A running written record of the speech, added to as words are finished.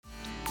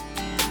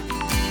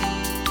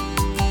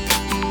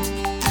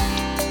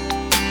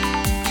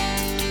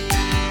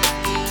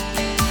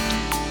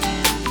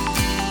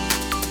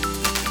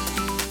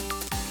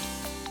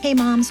Hey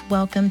moms,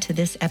 welcome to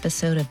this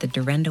episode of the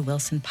Dorinda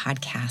Wilson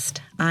podcast.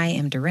 I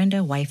am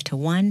Dorinda, wife to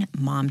 1,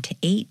 mom to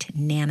 8,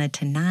 nana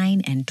to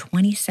 9, and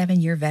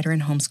 27-year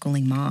veteran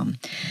homeschooling mom.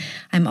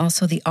 I'm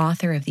also the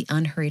author of The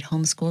Unhurried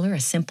Homeschooler,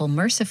 a simple,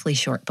 mercifully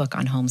short book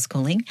on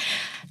homeschooling,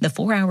 The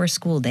 4-Hour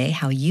School Day,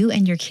 How You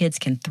and Your Kids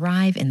Can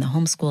Thrive in the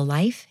Homeschool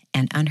Life,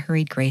 and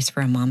Unhurried Grace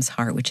for a Mom's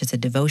Heart, which is a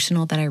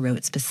devotional that I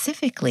wrote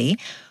specifically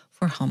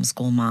for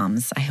homeschool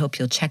moms. I hope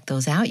you'll check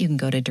those out. You can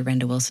go to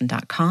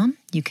dorindawilson.com.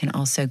 You can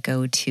also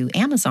go to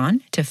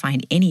Amazon to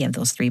find any of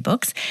those 3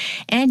 books.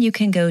 And you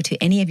can go to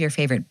any of your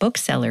favorite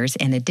booksellers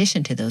in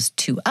addition to those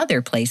 2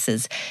 other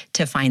places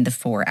to find the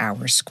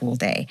 4-Hour School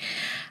Day.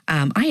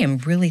 I am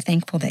really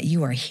thankful that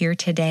you are here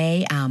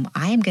today.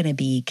 I am going to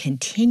be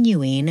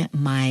continuing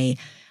my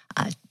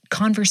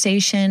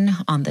conversation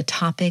on the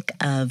topic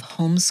of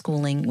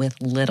homeschooling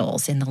with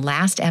littles. In the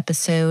last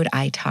episode,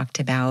 I talked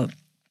about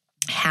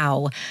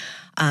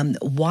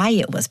why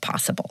it was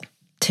possible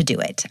to do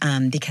it.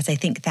 Because I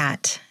think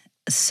that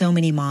so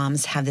many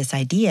moms have this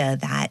idea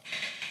that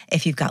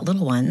if you've got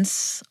little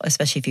ones,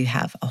 especially if you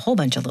have a whole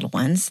bunch of little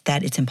ones,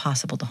 that it's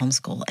impossible to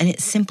homeschool. And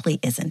it simply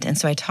isn't. And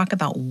so I talk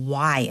about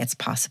why it's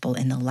possible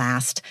in the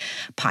last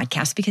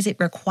podcast, because it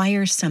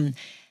requires some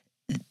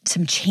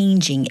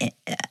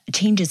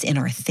changes in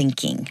our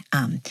thinking.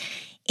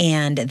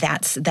 And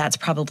that's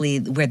probably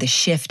where the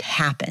shift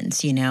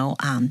happens,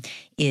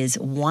 is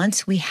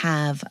once we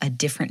have a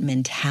different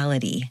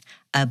mentality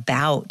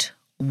about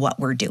what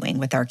we're doing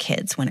with our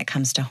kids when it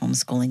comes to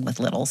homeschooling with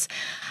littles.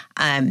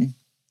 I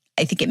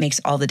think it makes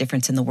all the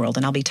difference in the world.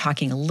 And I'll be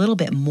talking a little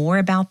bit more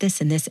about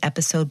this in this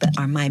episode, but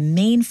my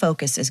main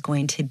focus is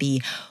going to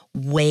be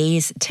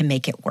ways to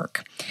make it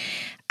work.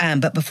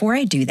 But before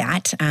I do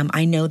that,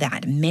 I know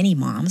that many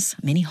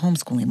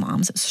homeschooling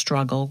moms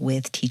struggle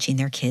with teaching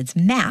their kids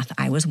math.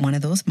 I was one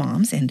of those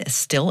moms and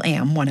still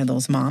am one of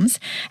those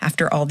moms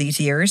after all these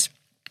years.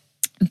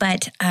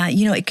 But,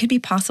 it could be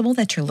possible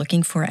that you're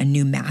looking for a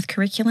new math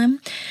curriculum.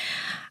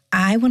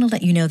 I want to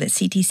let you know that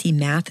CTC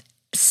Math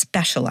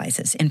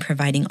specializes in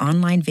providing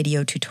online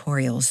video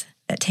tutorials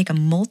that take a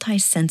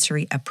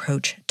multi-sensory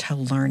approach to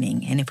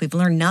learning. And if we've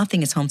learned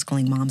nothing as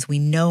homeschooling moms, we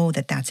know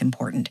that that's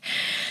important.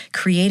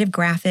 Creative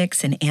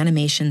graphics and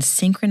animations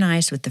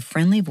synchronized with the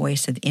friendly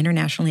voice of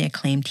internationally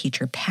acclaimed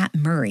teacher Pat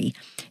Murray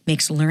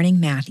makes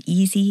learning math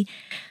easy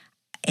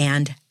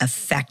and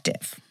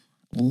effective.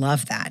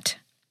 Love that.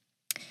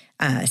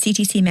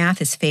 CTC Math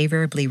is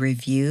favorably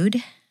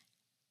reviewed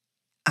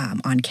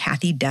on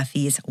Kathy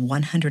Duffy's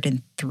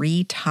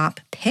 103 Top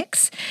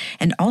Picks,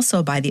 and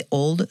also by the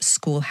Old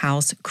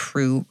Schoolhouse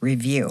Crew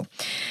Review.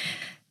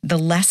 The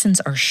lessons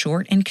are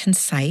short and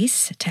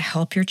concise to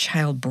help your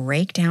child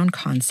break down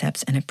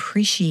concepts and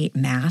appreciate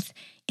math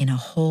in a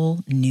whole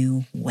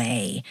new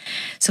way.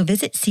 So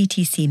visit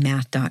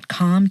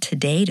ctcmath.com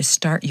today to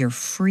start your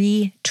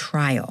free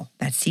trial.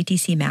 That's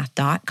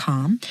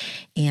ctcmath.com,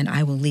 and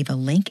I will leave a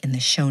link in the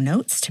show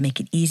notes to make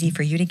it easy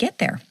for you to get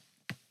there.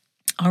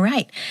 All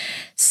right.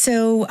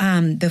 So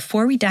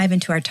before we dive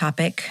into our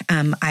topic,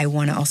 I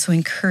want to also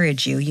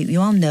encourage you. You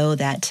all know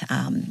that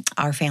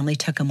our family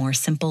took a more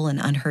simple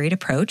and unhurried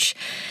approach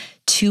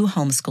to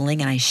homeschooling,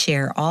 and I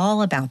share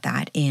all about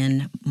that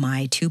in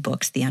my 2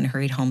 books, The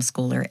Unhurried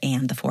Homeschooler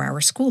and The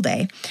 4-Hour School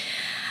Day.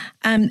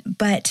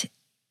 But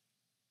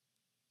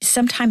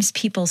sometimes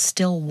people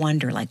still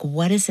wonder,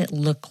 what does it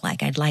look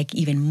like? I'd like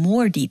even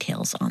more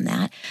details on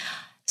that.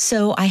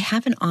 So I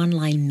have an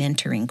online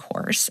mentoring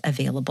course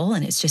available,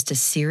 and it's just a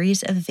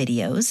series of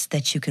videos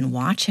that you can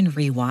watch and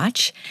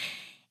rewatch.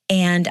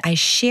 And I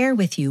share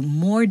with you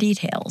more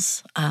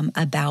details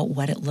about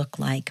what it looked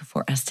like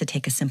for us to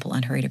take a simple,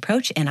 unhurried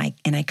approach. And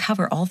I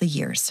cover all the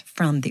years,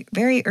 from the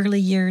very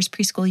early years,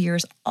 preschool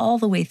years, all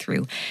the way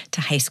through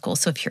to high school.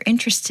 So if you're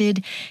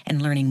interested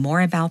in learning more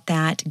about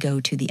that,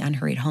 go to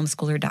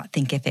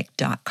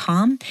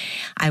theunhurriedhomeschooler.thinkific.com.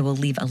 I will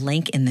leave a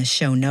link in the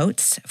show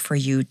notes for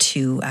you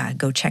to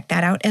go check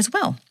that out as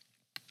well.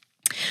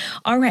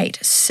 All right,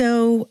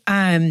 so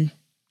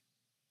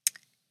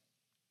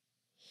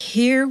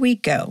here we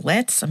go.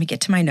 Let me get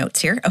to my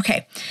notes here.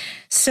 Okay.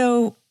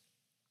 So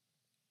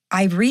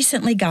I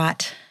recently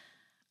got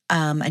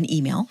an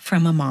email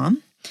from a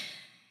mom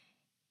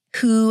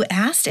who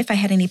asked if I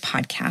had any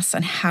podcasts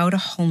on how to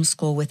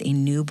homeschool with a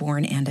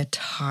newborn and a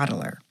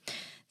toddler.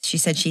 She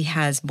said she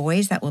has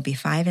boys that will be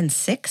 5 and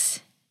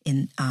 6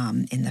 in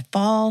the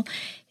fall,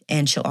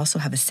 and she'll also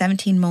have a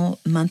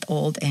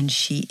 17-month-old, and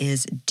she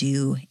is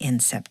due in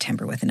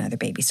September with another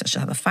baby. So she'll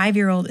have a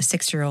 5-year-old, a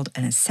 6-year-old,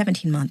 and a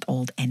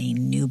 17-month-old, and a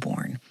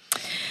newborn.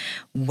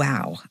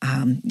 Wow.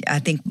 I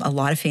think a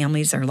lot of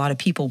families or a lot of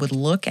people would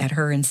look at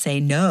her and say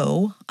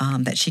no,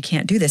 that she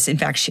can't do this. In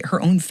fact,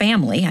 her own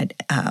family,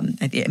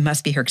 it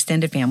must be her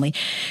extended family,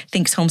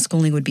 thinks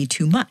homeschooling would be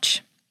too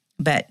much.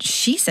 But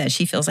she says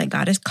she feels like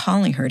God is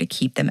calling her to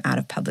keep them out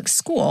of public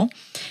school.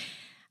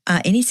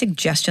 Any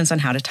suggestions on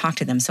how to talk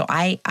to them? So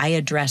I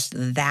addressed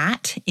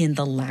that in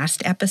the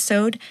last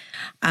episode,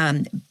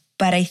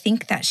 but I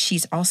think that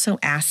she's also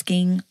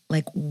asking,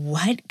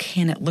 what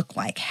can it look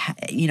like?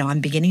 I'm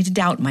beginning to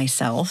doubt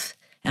myself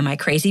Am I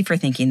crazy for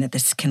thinking that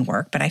this can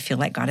work? But I feel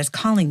like God is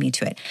calling me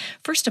to it.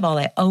 First of all,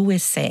 I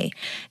always say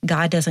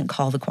God doesn't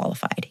call the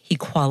qualified. He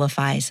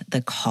qualifies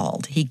the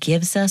called. He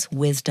gives us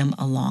wisdom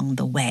along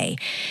the way.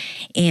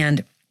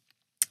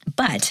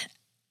 But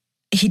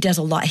he does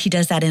a lot. He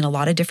does that in a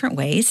lot of different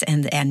ways.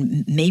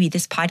 And maybe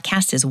this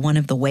podcast is one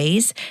of the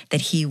ways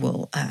that he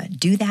will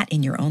do that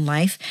in your own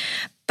life.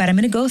 But I'm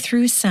going to go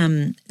through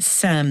some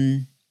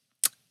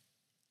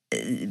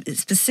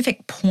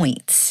specific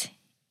points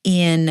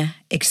in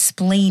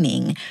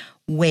explaining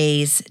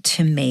ways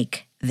to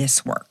make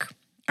this work.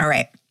 All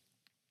right.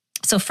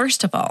 So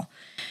first of all,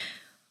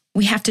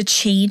 we have to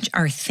change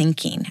our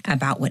thinking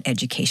about what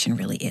education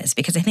really is,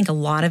 because I think a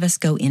lot of us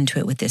go into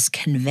it with this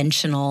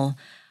conventional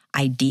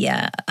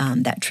idea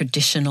that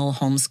traditional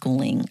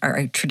homeschooling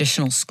or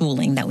traditional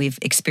schooling that we've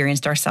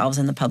experienced ourselves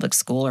in the public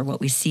school, or what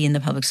we see in the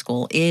public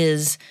school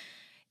is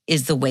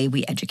the way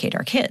we educate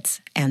our kids,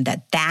 and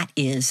that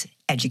is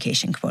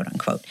education, quote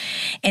unquote.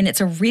 And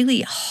it's a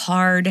really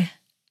hard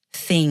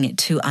thing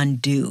to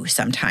undo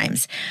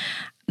sometimes.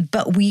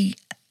 But we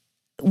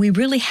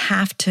really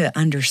have to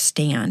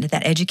understand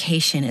that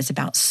education is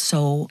about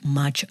so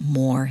much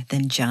more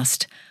than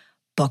just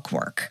book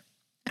work.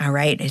 All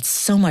right. It's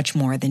so much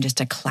more than just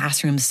a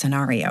classroom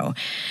scenario.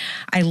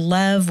 I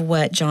love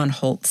what John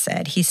Holt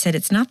said. He said,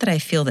 "It's not that I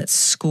feel that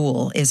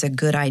school is a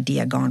good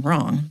idea gone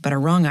wrong, but a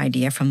wrong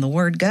idea from the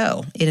word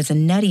go. It is a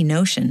nutty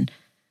notion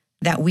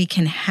that we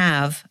can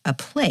have a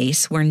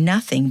place where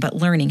nothing but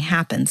learning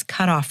happens,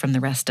 cut off from the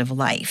rest of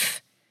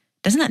life."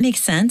 Doesn't that make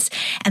sense?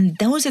 And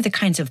those are the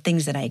kinds of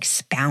things that I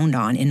expound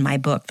on in my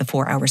book, The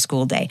 4-Hour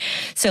School Day.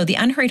 So The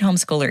Unhurried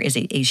Homeschooler is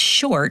a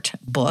short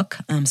book,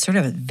 sort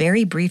of a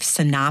very brief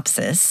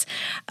synopsis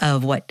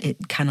of what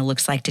it kind of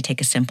looks like to take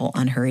a simple,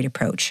 unhurried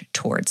approach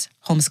towards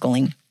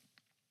homeschooling.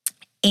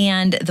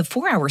 And the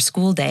 4-Hour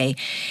School Day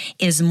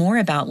is more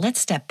about, let's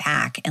step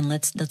back and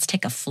let's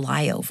take a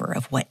flyover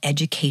of what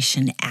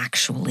education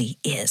actually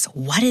is.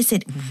 What is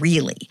it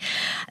really?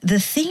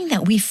 The thing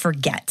that we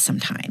forget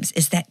sometimes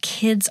is that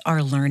kids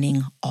are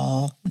learning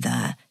all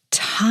the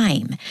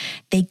time.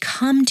 They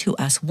come to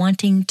us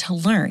wanting to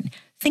learn.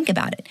 Think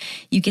about it.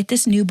 You get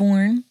this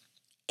newborn,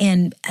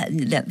 and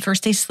at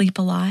first they sleep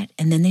a lot,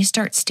 and then they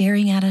start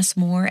staring at us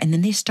more, and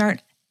then they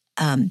start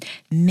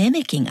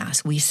mimicking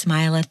us. We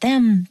smile at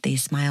them, they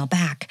smile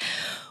back.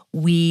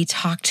 We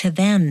talk to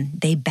them,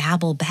 they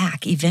babble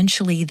back.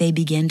 Eventually, they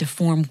begin to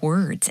form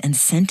words and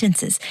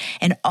sentences.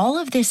 And all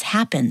of this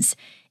happens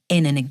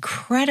in an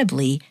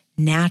incredibly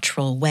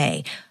natural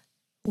way.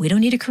 We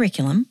don't need a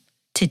curriculum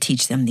to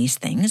teach them these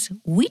things.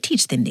 We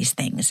teach them these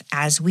things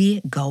as we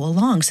go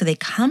along. So they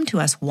come to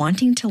us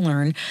wanting to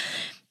learn.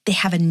 They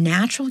have a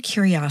natural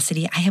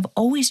curiosity. I have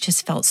always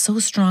just felt so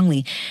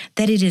strongly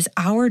that it is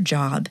our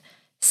job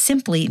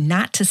simply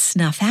not to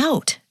snuff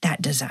out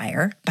that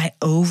desire by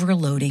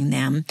overloading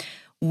them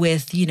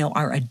with,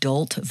 our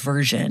adult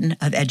version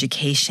of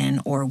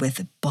education or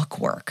with book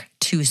work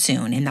too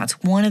soon. And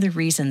that's one of the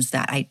reasons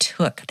that I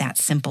took that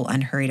simple,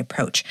 unhurried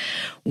approach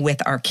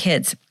with our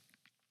kids.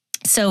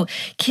 So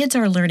kids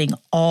are learning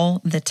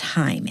all the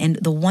time. And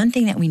the one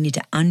thing that we need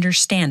to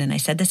understand, and I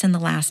said this in the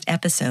last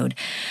episode,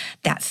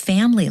 that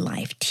family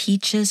life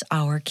teaches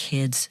our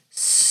kids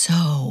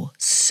so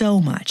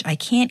much. I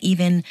can't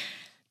even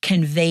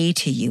convey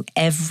to you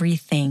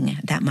everything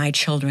that my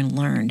children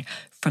learned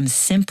from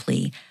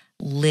simply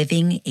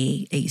living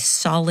a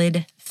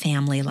solid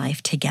family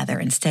life together.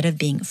 Instead of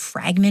being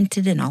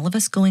fragmented and all of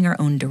us going our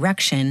own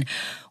direction,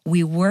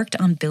 we worked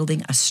on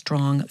building a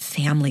strong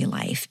family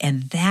life.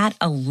 And that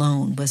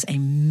alone was a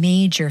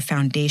major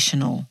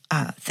foundational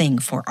thing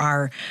for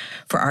our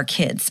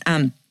kids.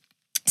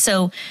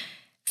 So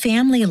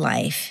family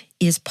life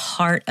is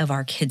part of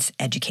our kids'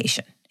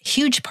 education.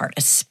 Huge part,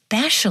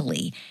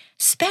 especially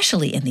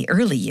in the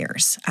early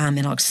years. And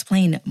I'll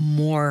explain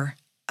more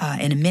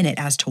in a minute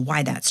as to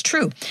why that's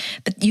true.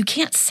 But you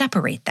can't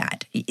separate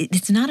that.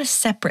 It's not a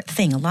separate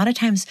thing. A lot of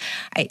times,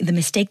 the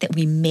mistake that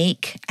we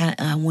make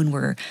when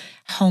we're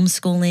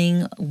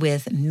homeschooling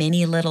with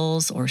many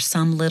littles or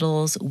some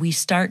littles, we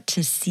start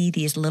to see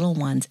these little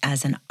ones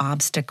as an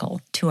obstacle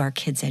to our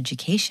kids'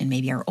 education,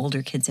 maybe our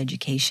older kids'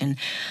 education,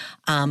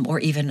 or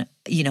even,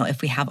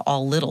 if we have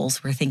all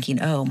littles, we're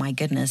thinking, oh my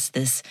goodness,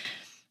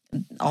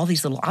 all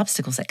these little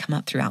obstacles that come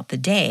up throughout the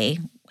day,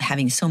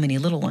 having so many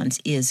little ones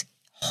is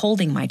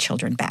holding my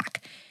children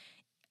back.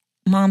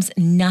 Moms,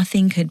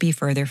 nothing could be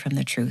further from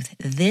the truth.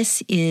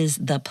 This is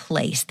the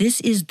place.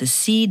 This is the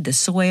seed, the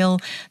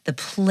soil, the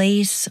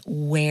place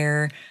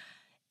where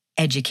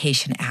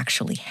education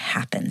actually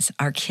happens.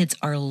 Our kids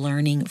are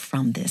learning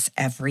from this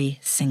every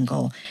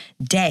single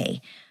day.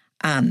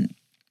 And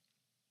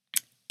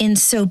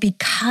so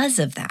because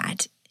of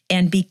that,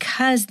 and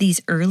because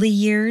these early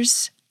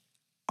years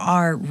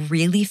are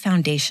really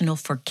foundational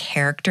for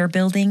character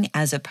building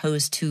as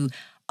opposed to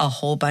a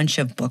whole bunch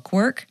of book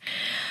work,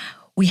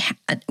 we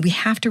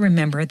have to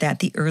remember that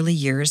the early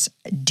years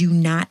do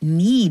not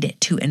need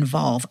to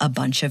involve a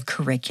bunch of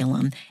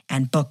curriculum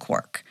and book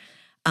work.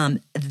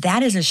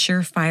 That is a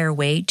surefire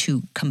way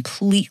to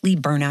completely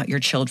burn out your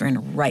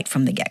children right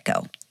from the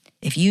get-go.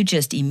 If you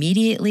just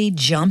immediately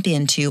jump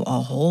into a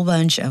whole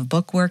bunch of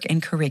bookwork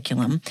and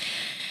curriculum,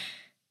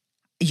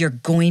 you're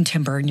going to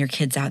burn your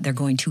kids out. They're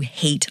going to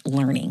hate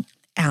learning.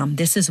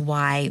 This is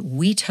why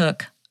we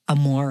took a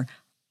more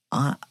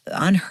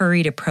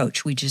unhurried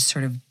approach. We just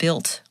sort of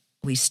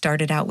we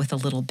started out with a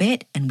little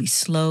bit and we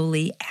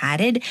slowly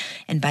added.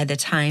 And by the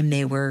time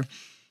they were,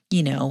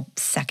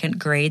 second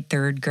grade,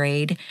 third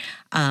grade,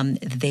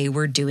 they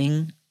were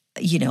doing,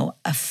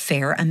 a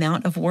fair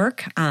amount of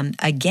work.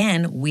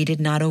 Again, we did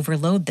not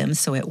overload them.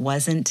 So it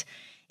wasn't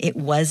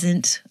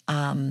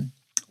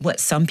what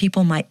some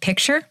people might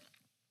picture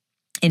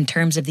in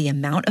terms of the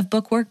amount of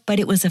bookwork, but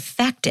it was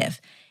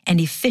effective and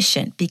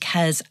efficient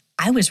because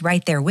I was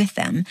right there with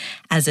them.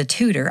 As a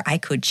tutor, I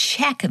could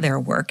check their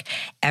work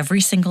every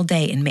single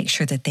day and make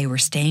sure that they were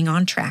staying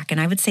on track. And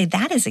I would say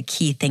that is a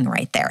key thing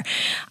right there.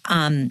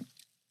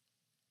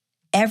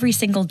 Every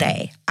single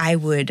day, I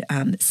would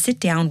sit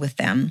down with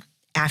them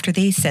after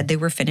they said they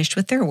were finished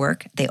with their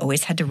work. They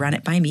always had to run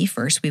it by me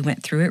first. We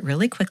went through it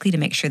really quickly to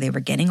make sure they were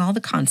getting all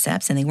the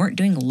concepts and they weren't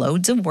doing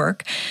loads of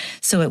work.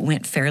 So it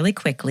went fairly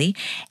quickly.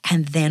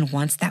 And then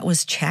once that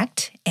was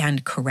checked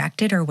and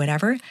corrected or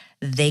whatever,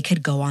 they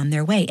could go on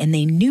their way. And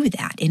they knew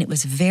that. And it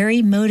was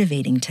very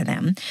motivating to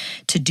them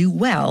to do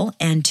well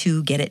and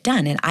to get it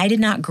done. And I did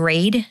not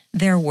grade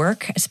their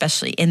work,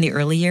 especially in the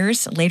early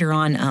years. Later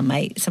on,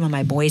 some of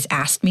my boys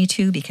asked me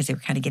to because they were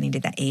kind of getting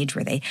to that age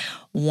where they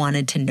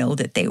wanted to know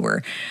that they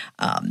were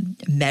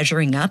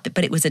measuring up.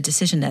 But it was a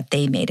decision that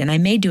they made. And I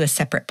may do a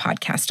separate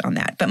podcast on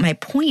that. But my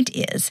point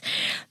is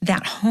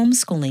that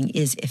homeschooling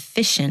is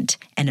efficient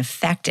and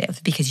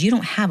effective because you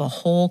don't have a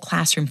whole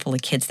classroom full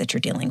of kids that you're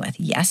dealing with.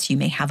 Yes, you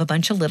may have a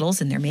bunch of littles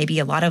and there may be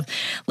a lot of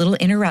little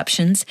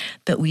interruptions,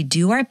 but we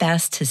do our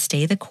best to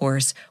stay the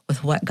course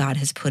with what God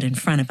has put in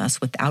front of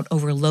us without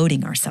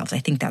overloading ourselves. I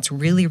think that's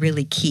really,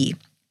 really key.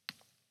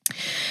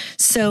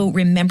 So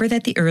remember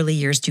that the early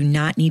years do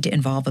not need to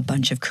involve a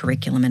bunch of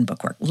curriculum and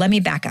bookwork. Let me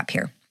back up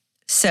here.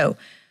 So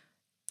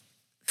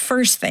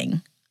first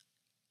thing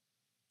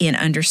in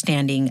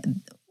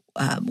understanding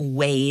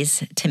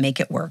ways to make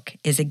it work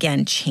is,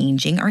 again,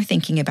 changing our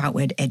thinking about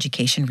what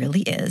education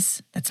really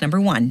is. That's number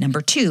one. Number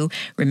two,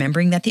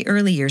 remembering that the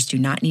early years do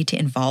not need to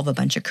involve a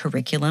bunch of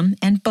curriculum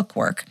and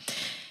bookwork.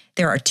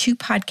 There are 2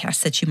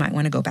 podcasts that you might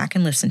want to go back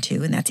and listen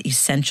to, and that's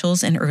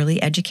Essentials and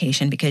Early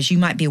Education, because you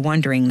might be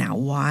wondering now,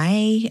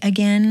 why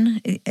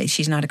again?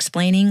 She's not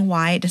explaining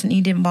why it doesn't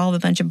need to involve a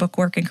bunch of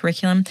bookwork and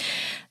curriculum.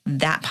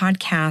 That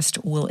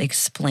podcast will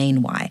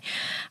explain why.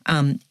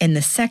 And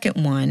the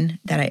second one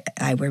that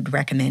I would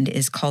recommend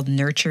is called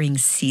Nurturing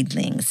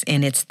Seedlings.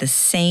 And it's the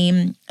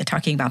same,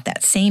 talking about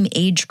that same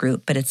age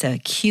group, but it's a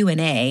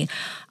Q&A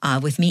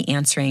with me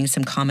answering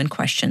some common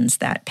questions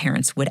that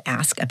parents would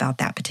ask about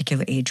that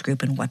particular age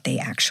group and what they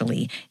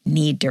actually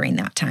need during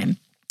that time.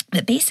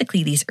 But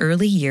basically, these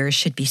early years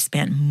should be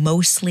spent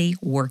mostly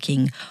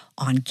working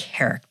on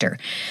character.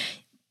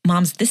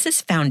 Moms, this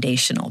is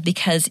foundational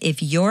because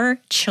if your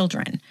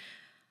children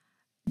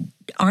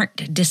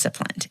aren't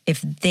disciplined,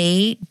 if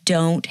they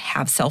don't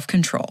have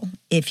self-control,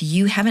 if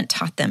you haven't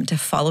taught them to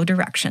follow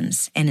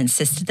directions and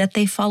insisted that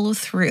they follow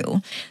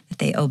through, that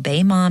they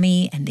obey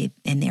mommy and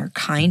they're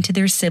kind to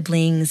their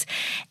siblings,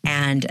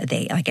 and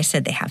they, like I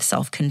said, they have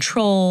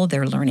self-control,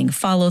 they're learning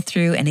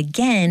follow-through. And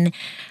again,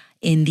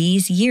 in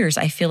these years,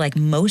 I feel like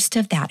most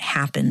of that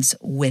happens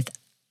with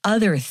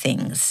other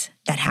things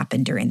that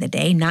happen during the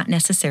day, not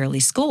necessarily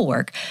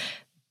schoolwork,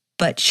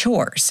 but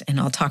chores. And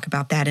I'll talk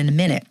about that in a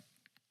minute.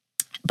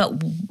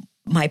 But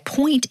my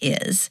point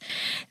is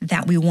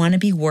that we want to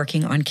be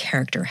working on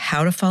character,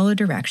 how to follow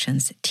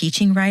directions,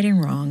 teaching right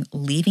and wrong,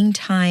 leaving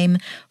time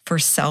for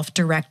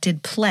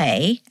self-directed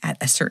play at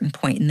a certain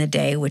point in the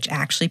day, which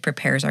actually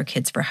prepares our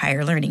kids for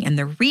higher learning. And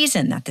the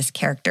reason that this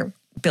character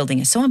building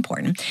is so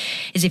important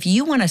is if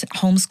you want to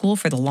homeschool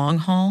for the long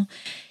haul,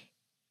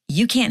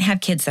 you can't have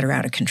kids that are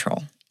out of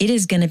control. It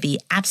is going to be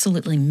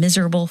absolutely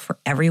miserable for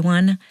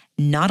everyone.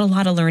 Not a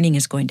lot of learning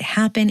is going to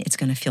happen. It's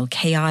going to feel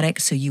chaotic.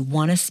 So you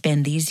want to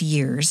spend these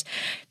years,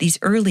 these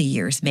early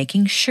years,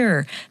 making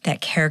sure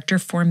that character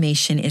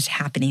formation is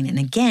happening. And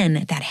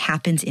again, that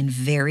happens in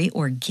very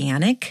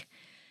organic,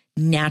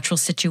 natural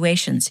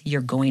situations.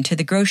 You're going to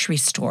the grocery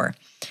store.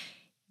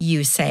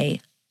 You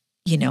say,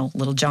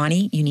 little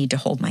Johnny, you need to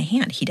hold my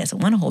hand. He doesn't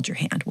want to hold your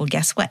hand. Well,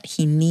 guess what?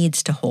 He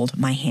needs to hold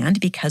my hand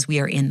because we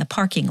are in the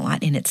parking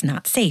lot and it's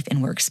not safe.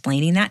 And we're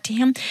explaining that to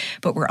him,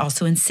 but we're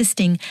also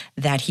insisting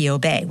that he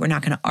obey. We're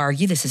not going to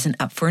argue. This isn't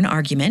up for an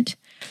argument.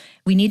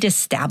 We need to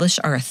establish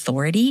our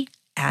authority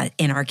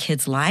in our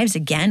kids' lives.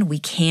 Again, we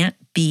can't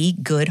be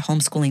good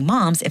homeschooling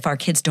moms if our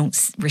kids don't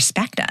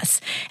respect us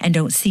and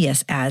don't see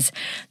us as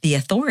the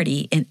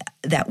authority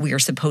that we are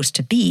supposed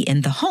to be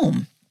in the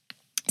home.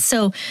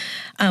 So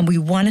we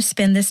want to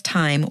spend this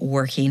time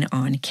working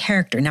on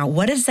character. Now,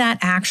 what does that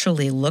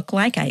actually look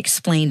like? I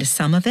explained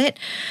some of it,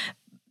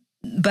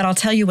 but I'll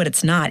tell you what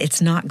it's not. It's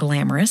not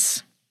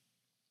glamorous,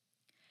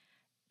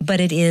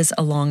 but it is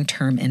a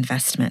long-term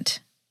investment.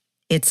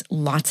 It's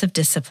lots of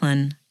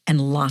discipline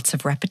and lots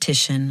of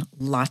repetition,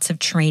 lots of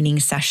training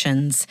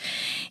sessions.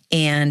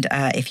 And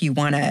if you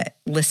want to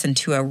listen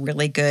to a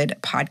really good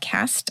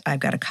podcast,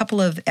 I've got a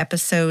couple of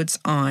episodes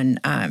on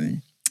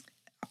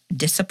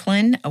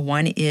discipline.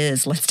 One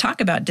is Let's Talk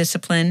About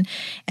Discipline,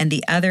 and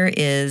the other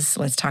is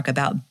Let's Talk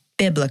About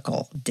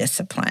Biblical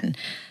Discipline.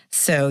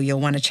 So you'll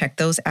want to check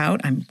those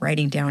out. I'm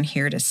writing down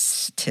here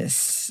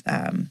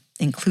to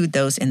include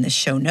those in the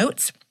show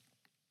notes.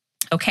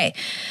 Okay.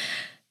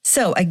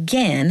 So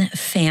again,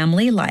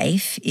 family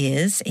life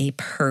is a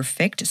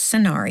perfect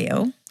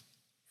scenario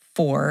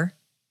for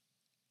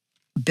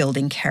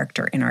building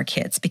character in our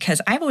kids,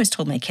 because I've always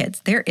told my kids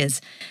there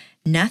is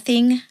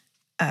nothing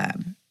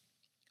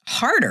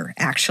harder.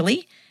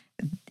 Actually,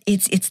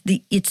 it's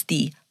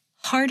the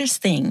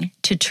hardest thing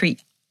to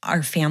treat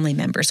our family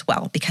members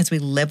well, because we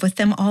live with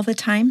them all the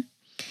time.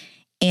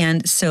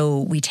 And so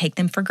we take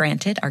them for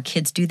granted. Our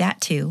kids do that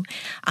too.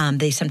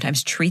 They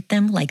sometimes treat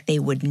them like they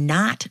would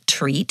not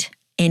treat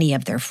any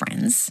of their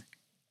friends.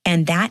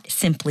 And that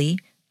simply,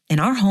 in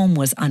our home,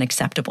 was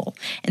unacceptable.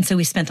 And so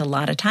we spent a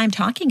lot of time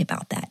talking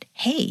about that.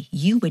 Hey,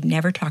 you would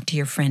never talk to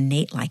your friend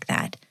Nate like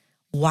that.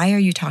 Why are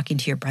you talking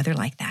to your brother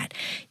like that?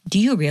 Do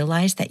you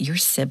realize that your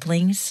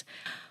siblings,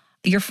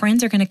 your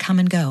friends are going to come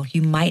and go?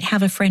 You might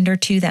have a friend or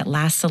two that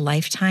lasts a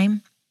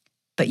lifetime,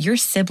 but your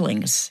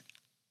siblings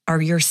are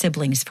your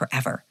siblings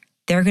forever.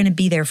 They're going to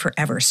be there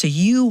forever. So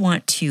you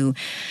want to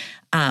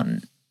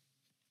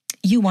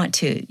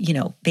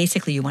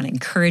basically you want to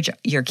encourage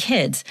your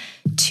kids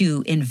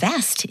to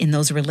invest in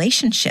those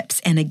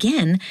relationships. And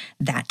again,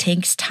 that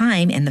takes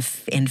time,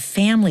 and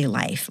family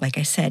life, like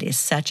I said, is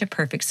such a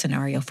perfect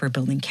scenario for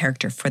building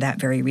character for that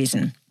very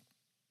reason.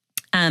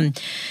 The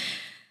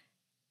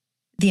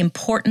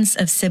importance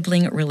of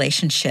sibling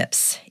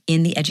relationships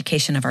in the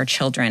education of our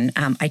children.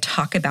 I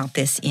talk about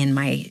this in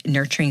my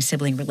Nurturing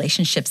Sibling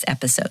Relationships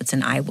episodes,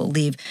 and I will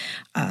leave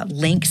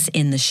links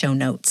in the show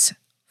notes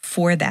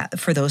for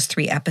those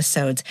 3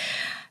 episodes.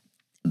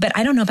 But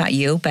I don't know about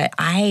you, but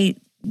I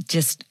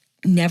just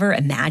never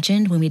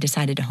imagined when we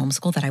decided to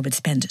homeschool that I would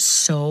spend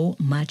so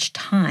much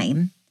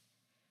time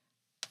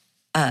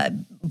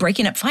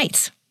breaking up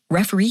fights,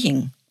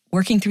 refereeing,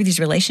 working through these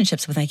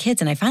relationships with my kids.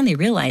 And I finally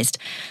realized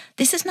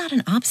this is not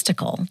an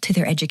obstacle to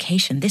their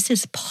education. This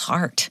is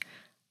part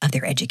of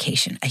their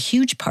education, a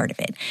huge part of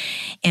it.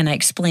 And I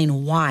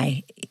explain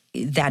why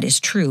that is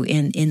true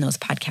in those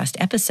podcast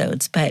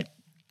episodes. But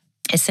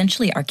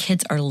essentially, our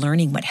kids are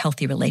learning what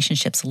healthy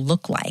relationships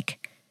look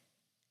like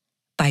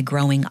by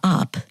growing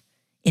up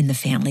in the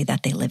family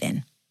that they live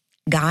in.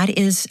 God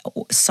is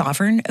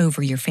sovereign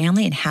over your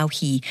family and how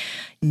He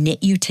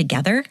knit you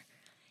together.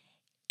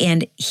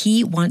 And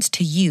He wants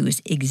to use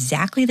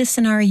exactly the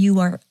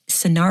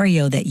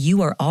scenario that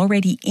you are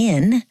already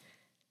in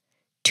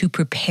to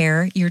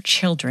prepare your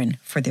children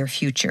for their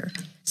future.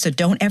 So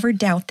don't ever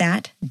doubt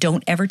that.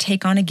 Don't ever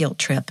take on a guilt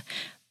trip,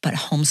 but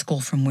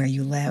homeschool from where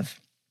you live.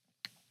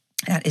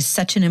 That is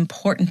such an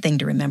important thing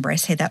to remember. I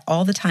say that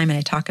all the time, and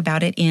I talk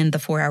about it in the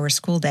 4-Hour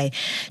School Day.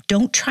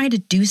 Don't try to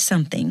do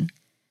something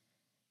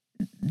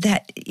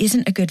that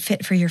isn't a good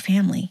fit for your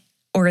family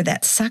or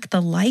that suck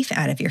the life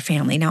out of your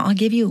family. Now, I'll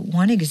give you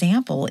one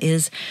example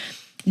is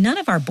none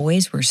of our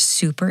boys were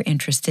super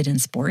interested in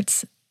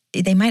sports.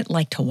 They might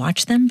like to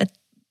watch them, but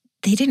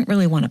they didn't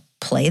really want to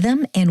play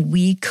them, and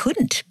we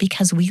couldn't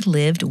because we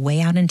lived way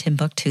out in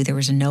Timbuktu. There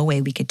was no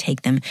way we could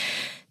take them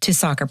to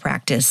soccer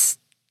practice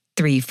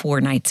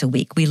 3-4 nights a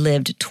week. We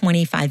lived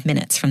 25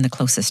 minutes from the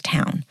closest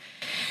town.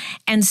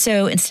 And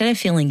so instead of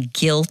feeling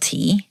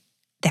guilty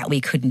that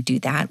we couldn't do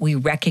that, we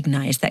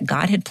recognized that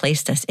God had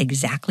placed us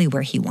exactly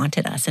where He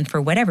wanted us. And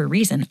for whatever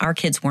reason, our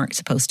kids weren't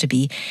supposed to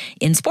be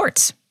in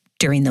sports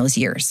during those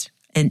years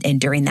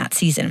and during that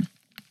season.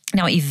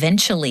 Now,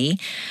 eventually,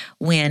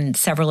 when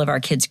several of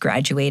our kids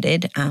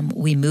graduated,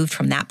 we moved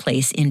from that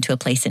place into a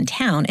place in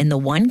town. And the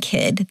one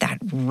kid that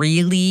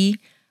really,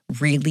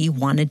 really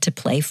wanted to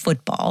play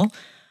football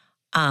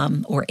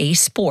or a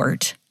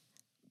sport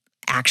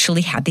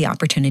actually had the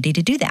opportunity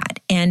to do that.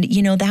 And,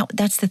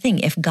 that's the thing.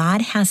 If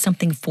God has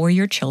something for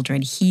your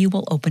children, He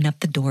will open up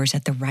the doors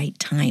at the right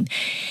time.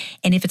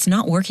 And if it's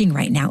not working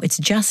right now, it's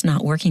just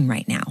not working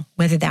right now.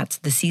 Whether that's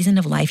the season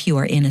of life you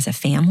are in as a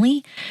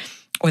family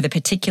or the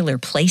particular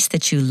place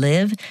that you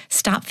live,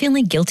 stop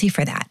feeling guilty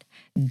for that.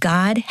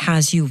 God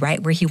has you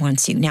right where He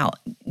wants you. Now,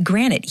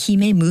 granted, He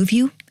may move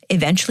you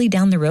eventually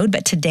down the road,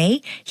 but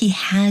today He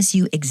has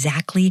you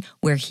exactly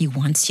where He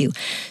wants you.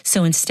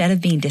 So instead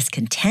of being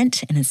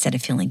discontent and instead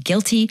of feeling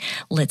guilty,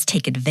 let's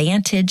take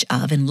advantage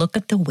of and look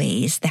at the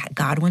ways that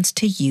God wants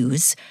to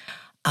use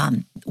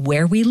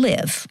where we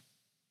live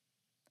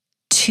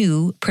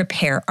to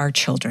prepare our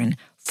children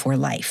for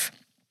life.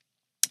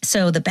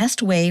 So the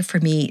best way for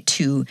me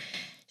to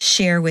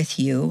share with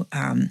you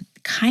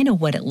kind of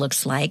what it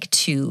looks like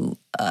to,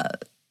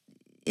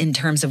 in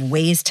terms of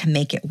ways to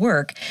make it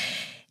work,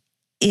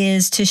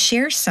 is to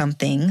share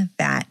something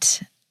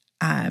that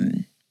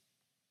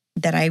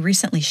I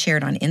recently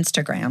shared on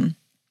Instagram.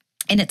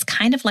 And it's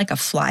kind of like a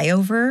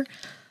flyover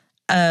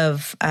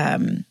of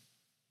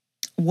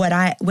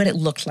what it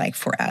looked like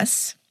for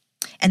us.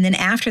 And then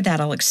after that,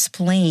 I'll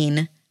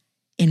explain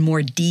in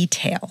more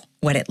detail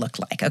what it looked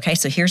like. Okay,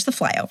 so here's the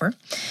flyover.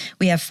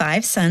 We have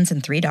 5 sons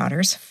and 3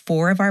 daughters.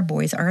 4 of our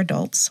boys are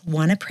adults.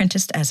 1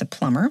 apprenticed as a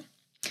plumber.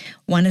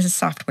 1 is a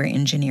software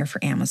engineer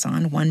for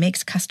Amazon. 1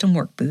 makes custom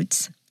work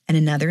boots. And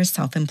another is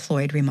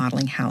self-employed,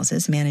 remodeling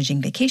houses,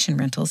 managing vacation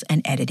rentals,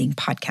 and editing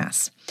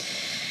podcasts.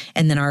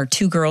 And then our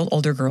 2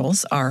 older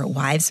girls are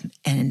wives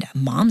and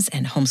moms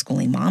and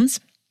homeschooling moms.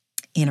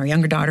 And our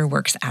younger daughter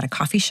works at a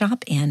coffee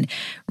shop, and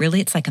really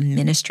it's like a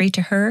ministry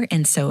to her.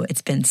 And so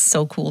it's been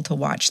so cool to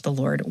watch the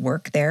Lord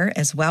work there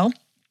as well.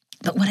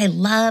 But what I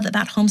love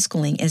about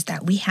homeschooling is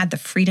that we had the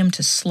freedom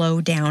to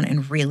slow down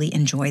and really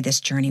enjoy this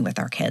journey with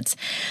our kids.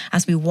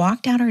 As we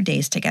walked out our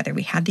days together,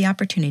 we had the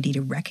opportunity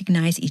to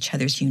recognize each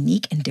other's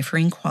unique and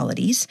differing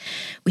qualities.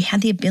 We had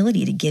the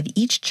ability to give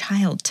each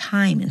child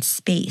time and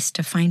space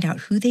to find out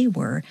who they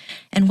were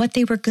and what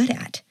they were good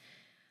at.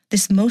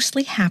 This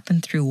mostly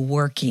happened through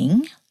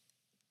working,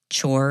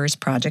 chores,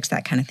 projects,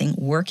 that kind of thing,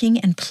 working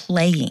and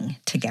playing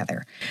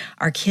together.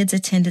 Our kids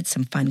attended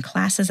some fun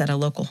classes at a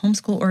local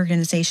homeschool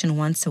organization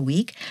once a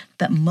week,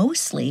 but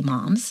mostly,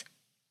 moms,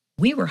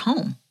 we were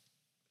home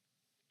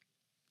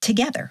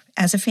together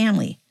as a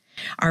family.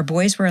 Our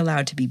boys were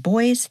allowed to be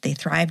boys. They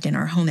thrived in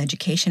our home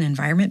education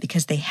environment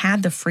because they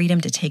had the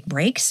freedom to take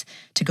breaks,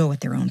 to go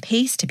at their own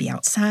pace, to be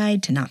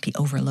outside, to not be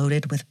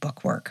overloaded with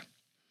bookwork.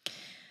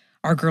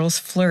 Our girls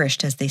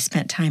flourished as they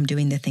spent time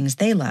doing the things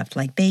they loved,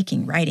 like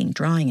baking, writing,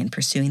 drawing, and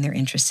pursuing their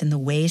interests in the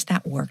ways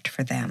that worked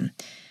for them.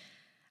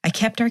 I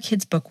kept our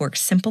kids' bookwork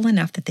simple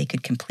enough that they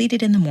could complete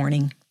it in the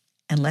morning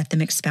and let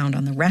them expound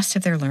on the rest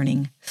of their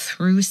learning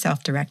through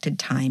self-directed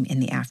time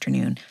in the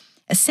afternoon.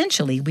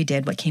 Essentially, we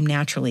did what came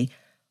naturally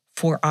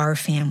for our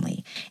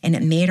family, and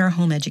it made our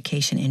home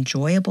education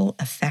enjoyable,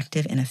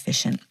 effective, and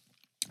efficient.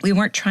 We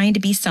weren't trying to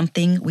be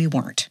something we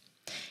weren't.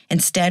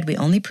 Instead, we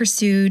only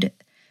pursued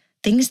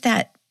things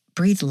that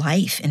breathe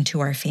life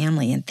into our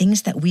family and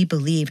things that we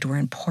believed were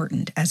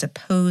important, as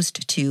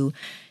opposed to,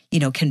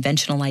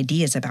 conventional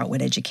ideas about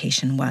what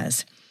education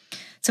was.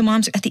 So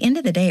moms, at the end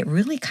of the day, it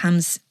really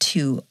comes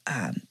to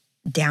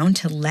down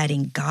to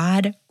letting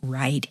God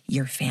write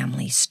your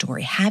family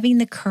story, having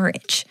the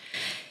courage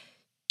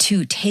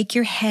to take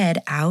your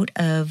head out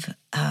of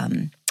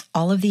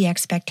all of the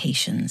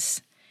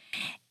expectations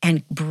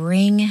and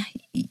bring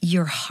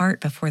your heart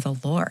before the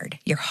Lord,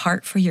 your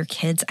heart for your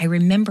kids. I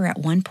remember at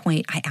one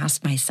point I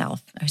asked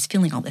myself, I was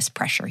feeling all this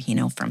pressure,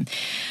 from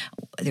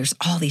there's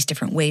all these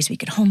different ways we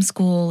could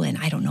homeschool, and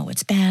I don't know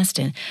what's best.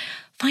 And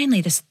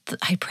finally,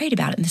 I prayed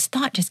about it, and this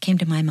thought just came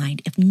to my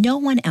mind. If no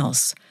one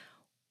else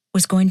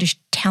was going to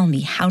tell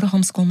me how to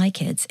homeschool my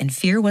kids, and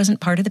fear wasn't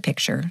part of the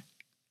picture,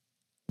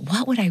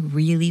 what would I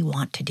really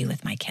want to do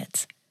with my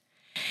kids?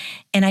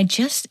 And I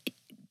just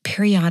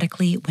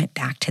periodically went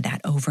back to that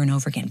over and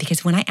over again,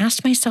 because when I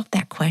asked myself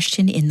that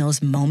question in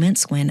those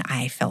moments when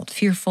I felt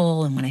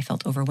fearful and when I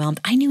felt overwhelmed,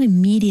 I knew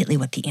immediately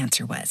what the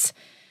answer was.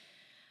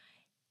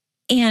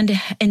 And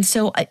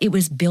so it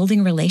was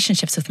building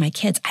relationships with my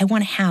kids. I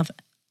want to have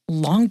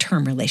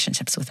long-term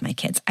relationships with my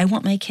kids. I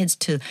want my kids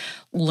to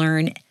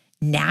learn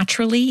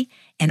naturally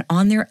and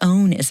on their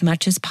own as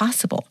much as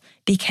possible,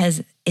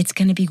 because it's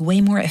going to be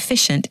way more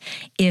efficient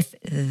if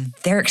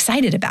they're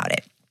excited about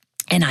it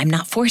and I'm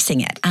not forcing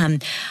it.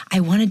 I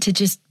wanted to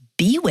just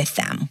be with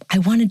them. I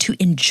wanted to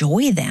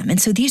enjoy them. And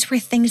so these were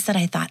things that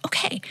I thought,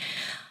 okay,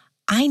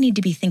 I need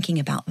to be thinking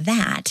about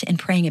that and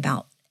praying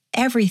about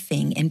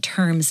everything in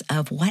terms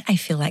of what I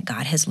feel like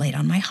God has laid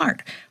on my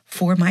heart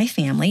for my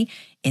family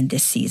in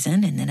this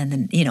season. And then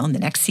in the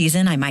next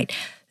season, I might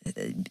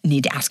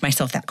need to ask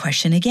myself that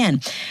question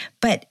again.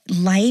 But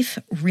life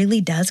really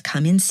does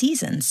come in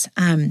seasons.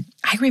 I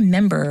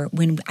remember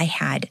when I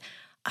had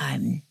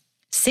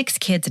 6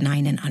 kids,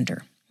 9 and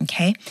under,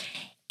 okay?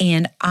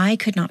 And I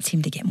could not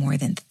seem to get more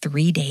than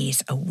 3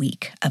 days a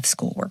week of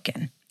schoolwork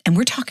in. And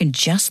we're talking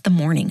just the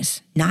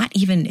mornings,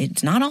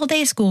 it's not all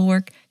day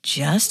schoolwork,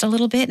 just a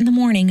little bit in the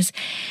mornings.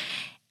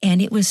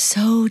 And it was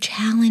so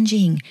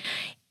challenging.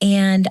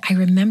 And I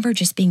remember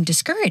just being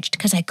discouraged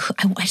because I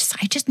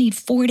just need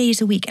 4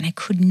 days a week, and I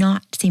could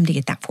not seem to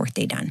get that 4th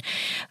day done.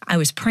 I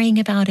was praying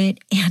about it,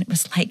 and it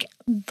was like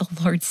the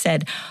Lord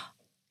said,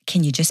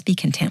 can you just be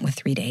content with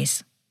 3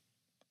 days?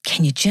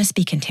 Can you just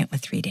be content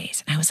with 3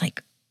 days? And I was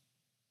like,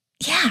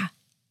 yeah,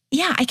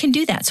 I can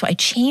do that. So I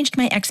changed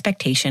my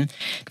expectation,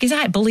 because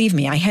believe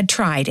me, I had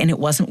tried and it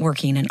wasn't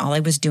working, and all I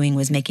was doing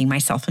was making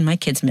myself and my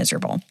kids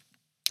miserable.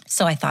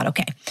 So I thought,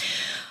 okay,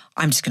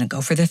 I'm just going to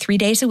go for the 3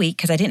 days a week,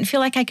 because I didn't feel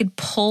like I could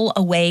pull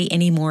away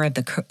any more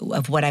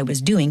of what I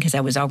was doing, because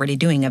I was already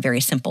doing a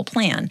very simple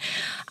plan.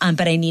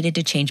 But I needed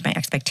to change my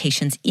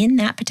expectations in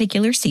that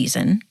particular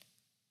season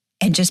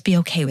and just be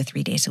okay with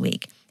 3 days a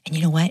week. And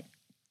you know what?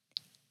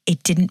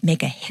 It didn't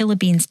make a hill of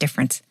beans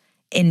difference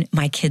in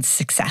my kids'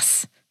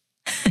 success.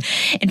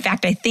 In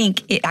fact, I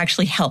think it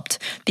actually helped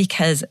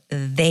because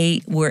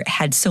they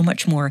had so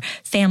much more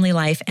family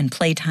life and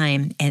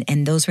playtime,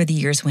 and those were the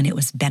years when it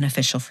was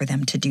beneficial for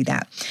them to do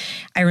that.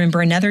 I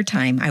remember another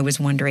time I was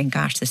wondering,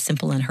 gosh, this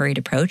simple and hurried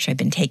approach, I've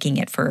been taking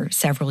it for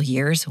several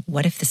years.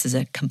 What if this is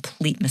a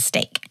complete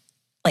mistake?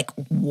 Like,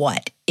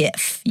 what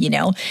if,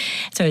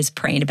 So I was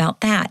praying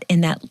about that.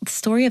 And that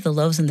story of the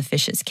loaves and the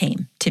fishes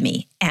came to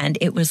me. And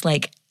it was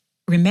like,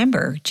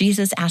 remember,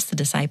 Jesus asked the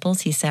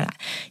disciples, he said,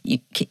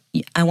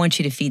 I want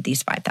you to feed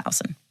these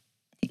 5,000.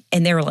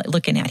 And they were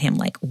looking at him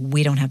like,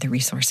 we don't have the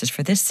resources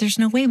for this. There's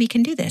no way we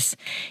can do this.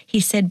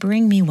 He said,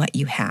 bring me what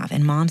you have.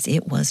 And moms,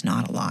 it was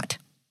not a lot.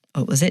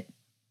 What was it?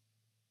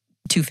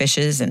 2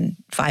 fishes and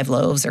 5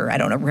 loaves, or I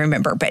don't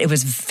remember, but it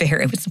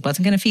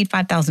wasn't going to feed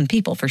 5,000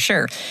 people for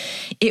sure.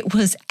 It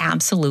was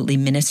absolutely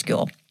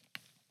minuscule.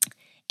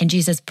 And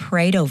Jesus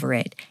prayed over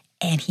it,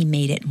 and he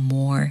made it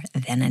more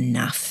than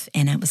enough.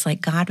 And it was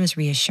like God was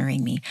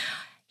reassuring me.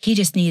 He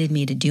just needed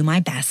me to do my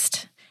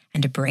best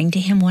and to bring to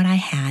him what I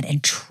had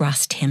and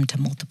trust him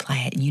to multiply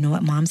it. And you know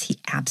what, moms? He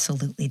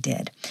absolutely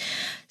did.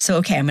 So,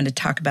 okay, I'm going to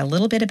talk about a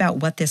little bit about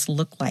what this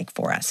looked like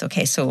for us.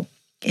 Okay, so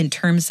in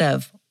terms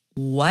of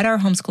what our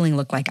homeschooling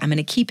looked like, I'm going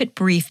to keep it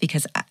brief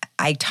because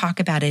I talk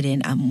about it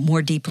in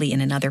more deeply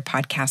in another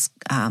podcast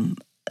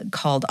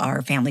called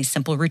Our Family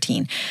Simple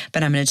Routine.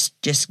 But I'm going to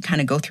just kind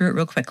of go through it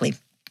real quickly.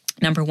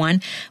 Number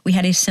one, we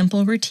had a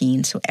simple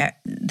routine so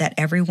that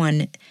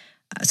everyone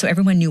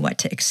knew what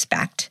to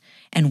expect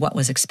and what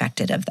was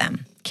expected of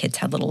them. Kids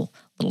had little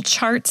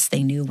charts.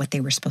 They knew what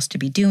they were supposed to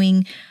be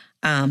doing.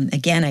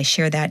 Again, I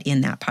share that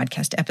in that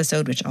podcast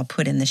episode, which I'll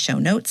put in the show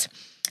notes.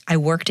 I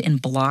worked in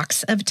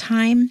blocks of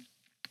time.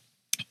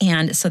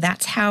 And so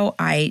that's how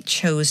I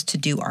chose to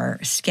do our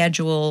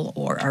schedule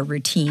or our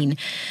routine,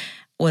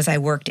 was I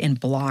worked in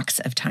blocks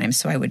of time.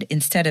 So I would,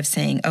 instead of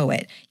saying,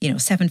 at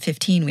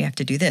 7:15 we have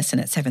to do this,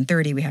 and at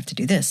 7:30 we have to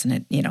do this,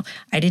 and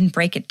I didn't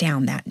break it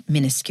down that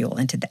minuscule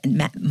into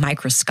that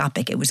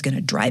microscopic. It was going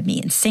to drive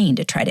me insane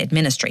to try to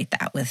administrate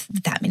that with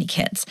that many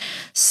kids.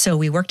 So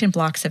we worked in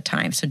blocks of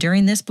time. So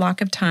during this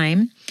block of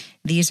time,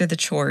 these are the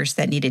chores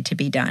that needed to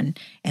be done.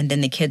 And then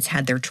the kids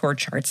had their chore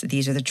charts.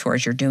 These are the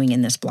chores you're doing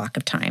in this block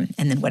of time.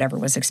 And then whatever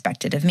was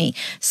expected of me.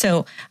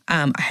 So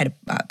I had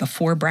a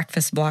before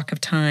breakfast block of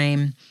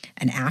time,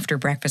 an after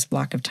breakfast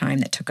block of time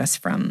that took us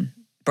from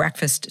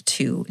breakfast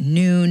to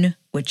noon,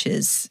 which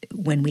is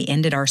when we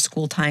ended our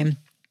school time.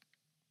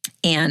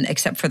 And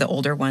except for the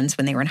older ones,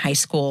 when they were in high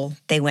school,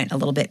 they went a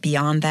little bit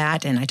beyond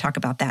that. And I talk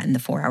about that in the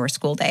 4-hour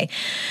school day.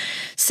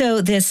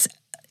 So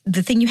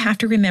the thing you have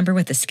to remember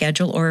with a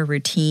schedule or a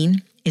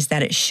routine is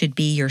that it should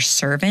be your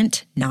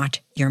servant, not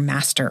your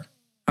master,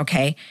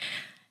 okay?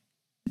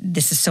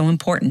 This is so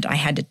important. I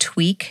had to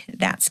tweak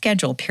that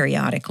schedule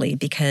periodically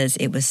because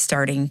it was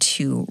starting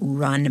to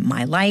run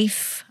my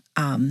life,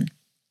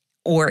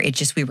 or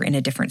we were in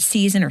a different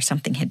season or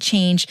something had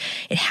changed.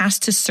 It has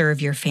to serve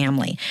your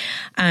family.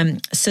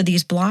 So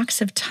these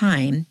blocks of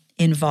time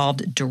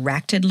involved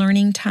directed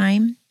learning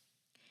time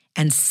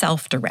and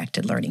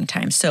self-directed learning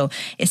time. So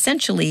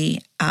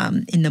essentially,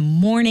 in the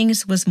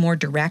mornings was more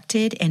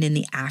directed, and in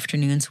the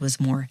afternoons was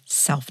more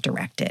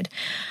self-directed.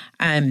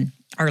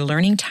 Our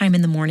learning time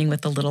in the morning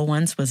with the little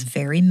ones was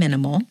very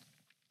minimal.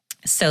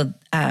 So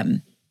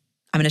I'm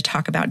going to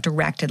talk about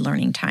directed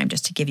learning time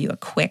just to give you a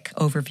quick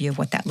overview of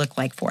what that looked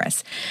like for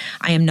us.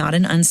 I am not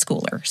an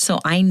unschooler, so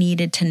I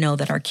needed to know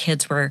that our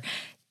kids were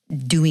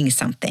doing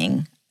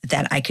something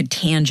that I could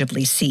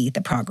tangibly see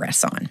the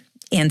progress on.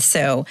 And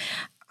so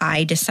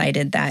I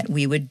decided that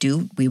we would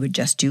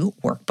just do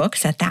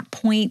workbooks. At that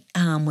point,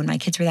 when my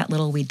kids were that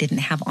little, we didn't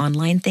have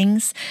online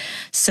things.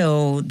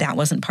 So that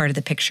wasn't part of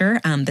the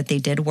picture, that they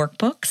did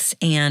workbooks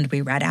and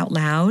we read out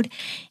loud.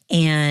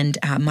 And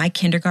my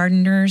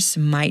kindergartners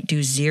might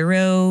do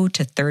 0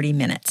 to 30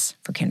 minutes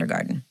for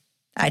kindergarten.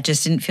 I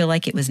just didn't feel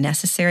like it was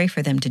necessary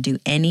for them to do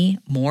any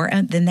more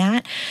than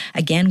that.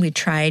 Again, we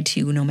tried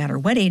to, no matter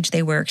what age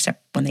they were,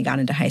 except when they got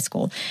into high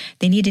school,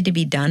 they needed to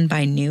be done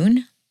by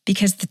noon.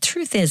 Because the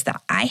truth is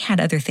that I had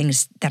other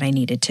things that I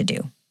needed to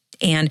do.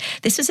 And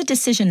this was a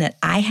decision that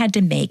I had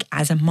to make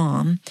as a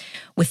mom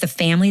with the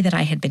family that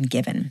I had been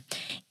given.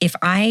 If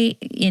I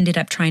ended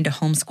up trying to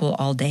homeschool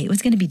all day, it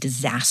was going to be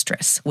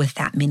disastrous with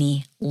that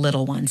many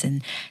little ones.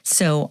 And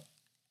so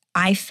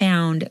I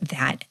found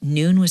that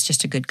noon was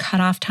just a good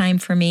cutoff time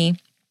for me.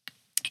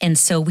 And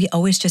so we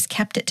always just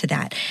kept it to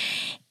that.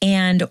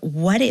 And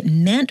what it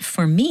meant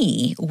for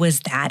me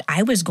was that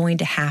I was going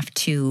to have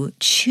to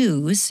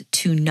choose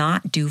to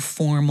not do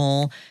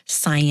formal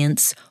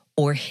science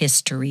or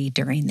history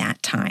during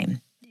that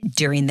time,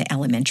 during the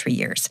elementary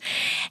years.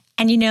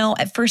 And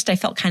at first I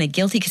felt kind of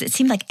guilty because it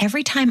seemed like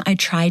every time I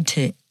tried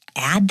to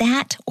add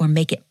that or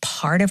make it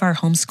part of our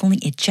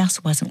homeschooling, it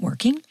just wasn't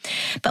working.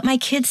 But my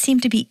kids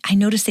I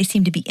noticed they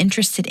seemed to be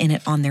interested in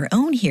it on their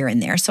own here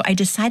and there. So I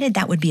decided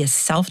that would be a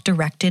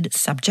self-directed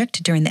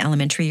subject during the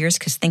elementary years,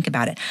 because think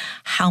about it.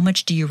 How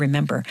much do you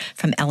remember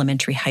from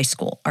elementary high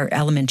school or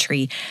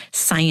elementary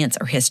science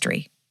or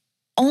history?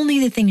 Only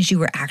the things you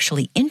were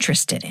actually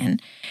interested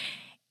in.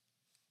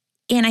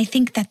 And I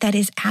think that that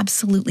is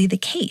absolutely the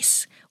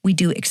case. We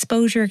do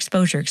exposure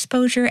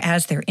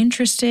as they're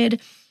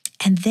interested.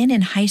 And then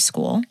in high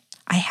school,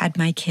 I had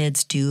my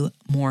kids do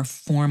more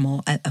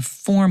formal, a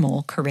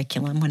formal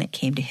curriculum when it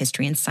came to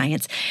history and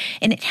science,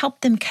 and it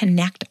helped them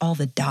connect all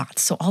the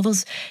dots. So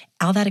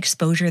all that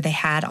exposure they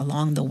had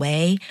along the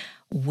way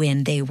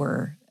when they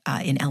were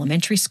in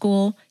elementary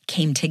school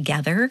came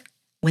together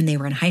when they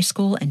were in high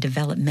school, and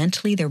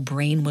developmentally their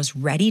brain was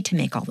ready to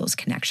make all those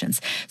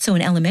connections. So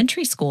in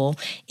elementary school,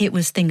 it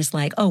was things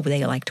like, oh,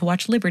 they like to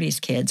watch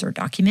Liberty's Kids or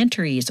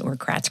documentaries or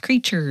Kratz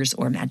Creatures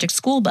or Magic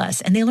School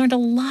Bus, and they learned a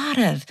lot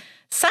of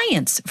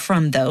science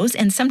from those.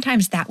 And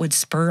sometimes that would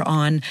spur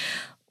on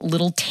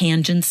little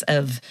tangents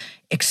of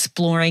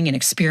exploring and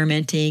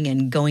experimenting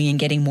and going and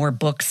getting more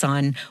books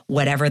on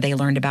whatever they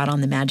learned about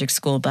on the Magic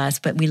School Bus.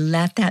 But we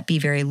let that be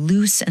very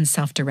loose and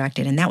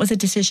self-directed. And that was a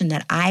decision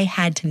that I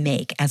had to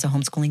make as a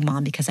homeschooling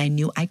mom because I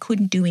knew I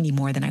couldn't do any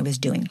more than I was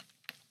doing.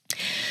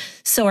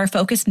 So our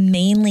focus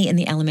mainly in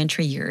the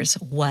elementary years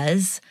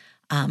was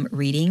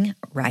reading,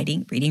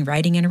 writing,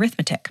 and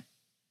arithmetic.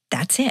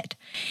 That's it.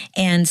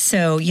 And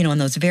so, in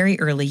those very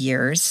early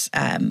years,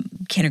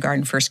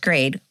 kindergarten, first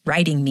grade,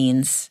 writing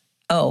means,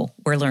 oh,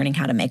 we're learning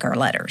how to make our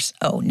letters.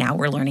 Oh, now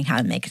we're learning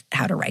how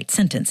to write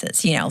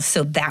sentences,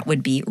 So that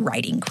would be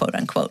writing, quote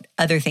unquote.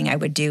 Other thing I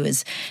would do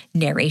is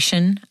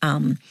narration.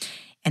 And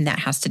that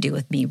has to do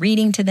with me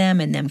reading to them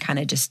and them kind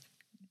of just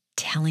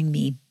telling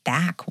me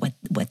back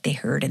what they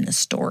heard in the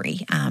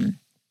story.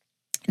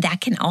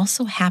 That can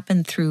also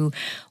happen through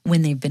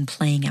when they've been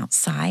playing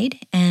outside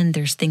and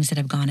there's things that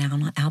have gone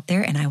out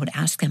there, and I would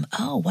ask them,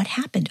 oh, what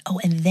happened? Oh,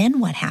 and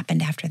then what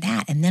happened after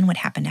that? And then what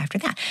happened after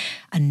that?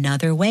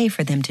 Another way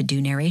for them to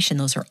do narration,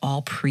 those are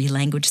all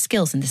pre-language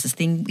skills. And this is the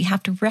thing we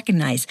have to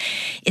recognize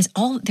is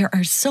there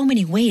are so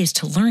many ways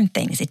to learn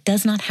things. It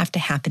does not have to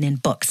happen in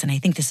books. And I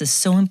think this is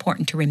so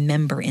important to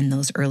remember in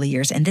those early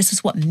years. And this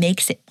is what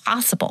makes it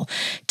possible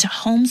to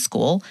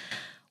homeschool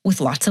with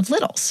lots of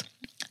littles.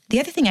 The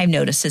other thing I've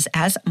noticed is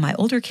as my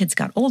older kids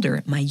got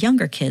older, my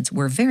younger kids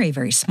were very,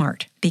 very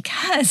smart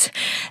because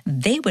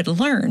they would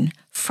learn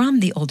from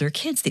the older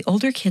kids. The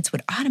older kids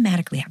would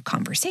automatically have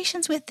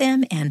conversations with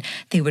them, and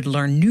they would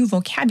learn new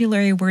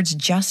vocabulary words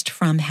just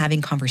from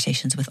having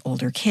conversations with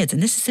older kids.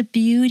 And this is the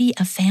beauty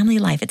of family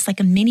life. It's like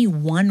a mini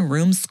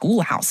one-room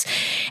schoolhouse.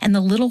 And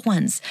the little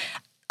ones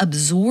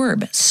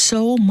absorb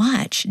so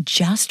much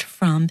just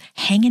from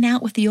hanging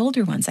out with the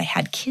older ones. I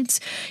had kids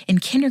in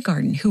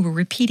kindergarten who were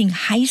repeating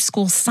high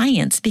school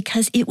science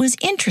because it was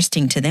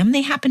interesting to them.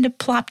 They happened to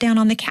plop down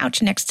on the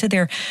couch next to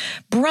their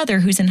brother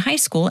who's in high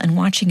school and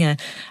watching a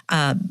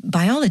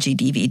biology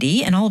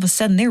DVD, and all of a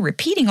sudden they're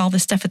repeating all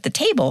this stuff at the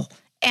table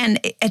and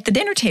at the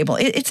dinner table.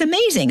 It's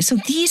amazing. So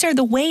these are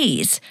the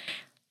ways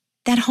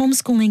that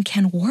homeschooling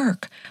can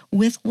work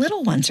with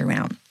little ones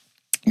around.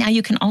 Now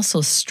you can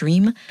also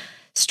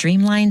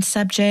streamline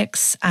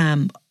subjects.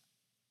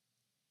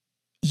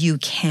 You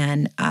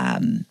can,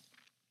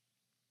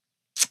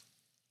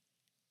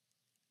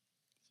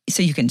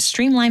 so you can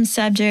streamline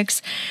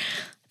subjects.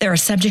 There are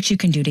subjects you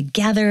can do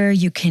together.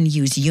 You can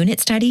use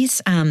unit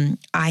studies.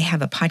 I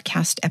have a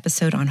podcast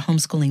episode on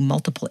homeschooling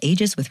multiple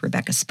ages with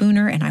Rebecca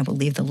Spooner, and I will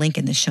leave the link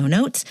in the show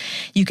notes.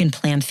 You can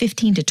plan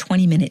 15 to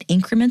 20-minute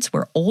increments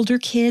where older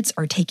kids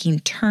are taking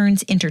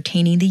turns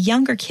entertaining the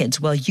younger kids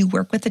while you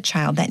work with a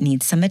child that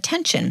needs some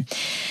attention.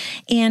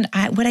 And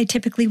what I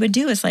typically would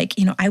do is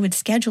I would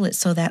schedule it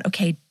so that,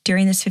 okay,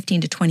 during this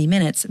 15 to 20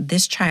 minutes,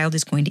 this child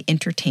is going to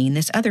entertain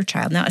this other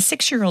child. Now, a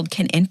 6-year-old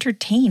can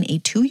entertain a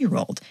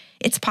 2-year-old.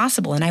 It's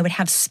possible. And I would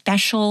have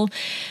special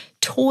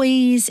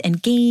toys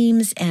and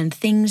games and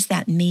things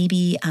that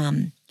maybe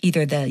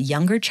either the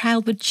younger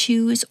child would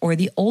choose or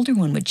the older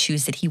one would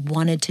choose that he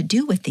wanted to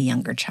do with the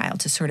younger child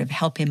to sort of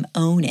help him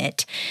own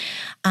it.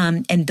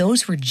 And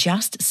those were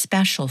just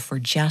special for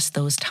just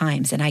those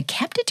times. And I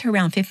kept it to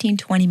around 15,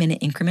 20-minute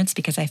increments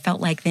because I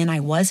felt like then I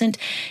wasn't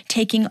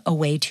taking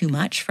away too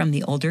much from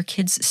the older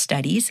kids'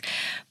 studies,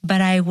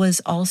 but I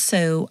was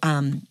also,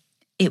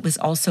 it was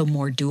also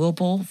more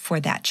doable for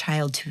that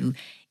child to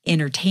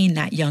entertain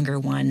that younger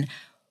one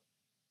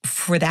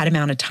for that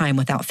amount of time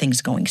without things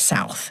going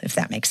south, if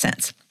that makes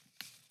sense.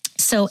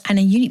 So,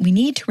 we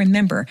need to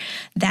remember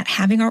that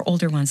having our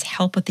older ones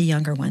help with the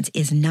younger ones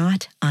is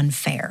not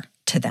unfair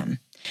to them.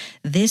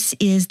 This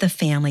is the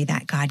family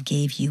that God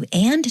gave you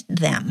and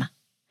them,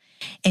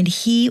 and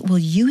He will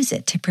use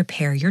it to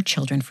prepare your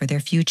children for their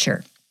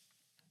future.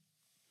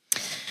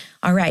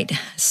 All right,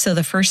 so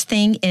the first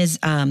thing is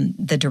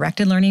the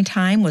directed learning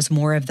time was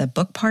more of the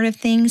book part of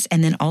things,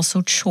 and then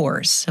also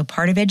chores. So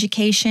part of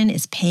education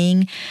is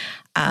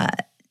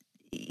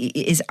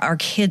is our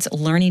kids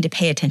learning to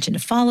pay attention to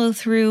follow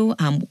through,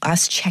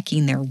 us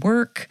checking their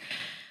work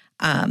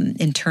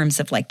in terms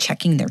of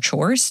checking their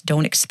chores.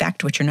 Don't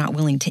expect what you're not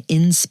willing to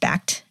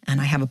inspect. And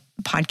I have a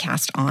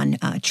podcast on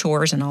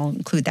chores, and I'll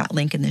include that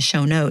link in the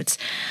show notes.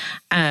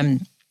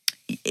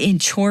 In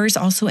chores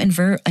also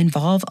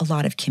involve a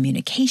lot of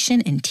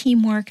communication and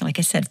teamwork. Like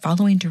I said,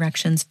 following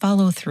directions,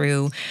 follow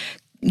through,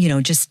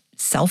 just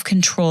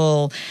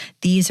self-control.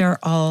 These are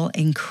all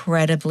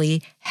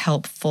incredibly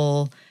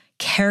helpful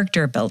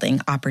character building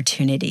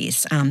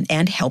opportunities,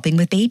 and helping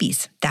with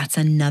babies. That's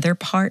another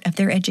part of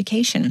their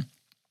education.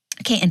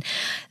 Okay, and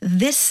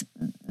this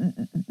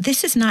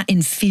is not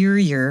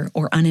inferior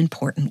or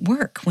unimportant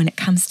work when it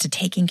comes to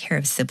taking care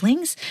of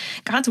siblings.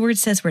 God's word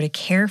says we're to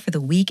care for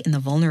the weak and the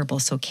vulnerable,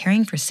 so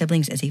caring for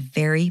siblings is a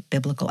very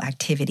biblical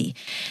activity.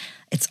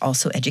 It's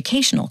also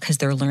educational because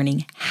they're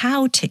learning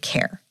how to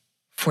care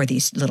for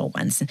these little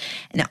ones.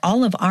 And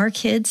all of our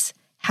kids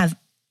have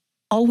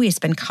always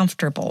been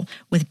comfortable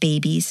with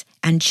babies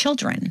and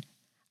children.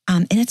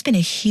 And it's been a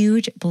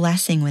huge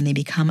blessing when they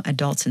become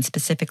adults and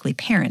specifically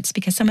parents,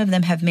 because some of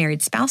them have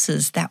married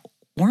spouses that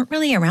weren't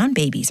really around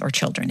babies or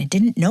children and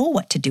didn't know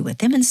what to do with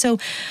them. And so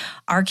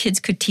our kids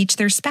could teach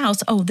their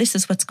spouse, oh, this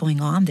is what's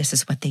going on. This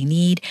is what they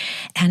need.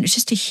 And it's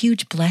just a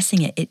huge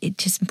blessing. It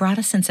just brought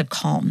a sense of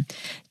calm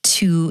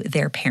to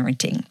their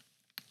parenting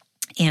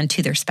and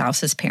to their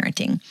spouse's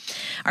parenting.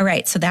 All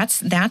right, so that's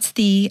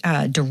the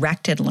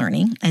directed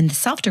learning. And the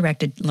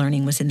self-directed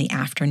learning was in the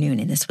afternoon,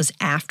 and this was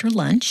after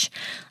lunch.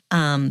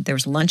 There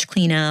was lunch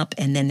cleanup,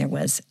 and then there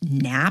was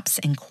naps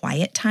and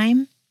quiet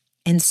time.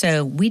 And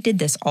so we did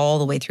this all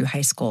the way through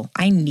high school.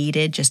 I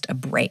needed just a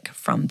break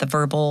from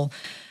the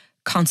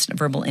constant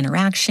verbal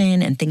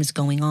interaction and things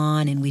going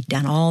on. And we'd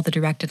done all the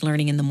directed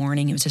learning in the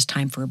morning. It was just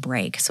time for a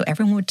break. So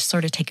everyone would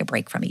sort of take a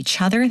break from each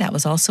other. That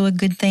was also a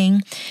good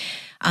thing.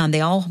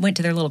 They all went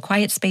to their little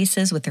quiet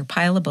spaces with their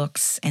pile of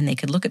books, and they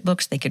could look at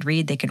books, they could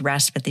read, they could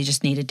rest, but they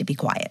just needed to be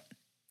quiet.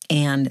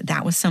 And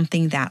that was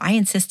something that I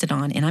insisted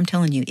on. And I'm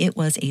telling you, it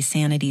was a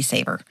sanity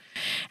saver.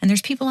 And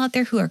there's people out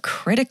there who are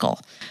critical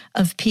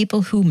of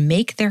people who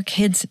make their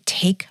kids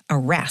take a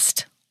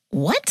rest.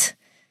 What?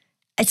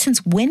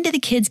 Since when do the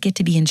kids get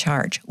to be in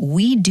charge?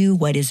 We do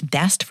what is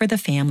best for the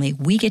family.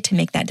 We get to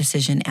make that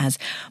decision as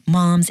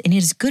moms. And it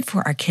is good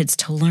for our kids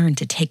to learn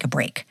to take a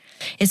break.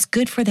 It's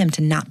good for them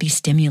to not be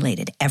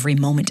stimulated every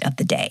moment of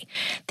the day.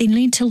 They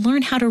need to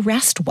learn how to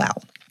rest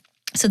well.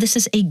 So this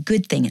is a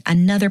good thing,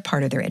 another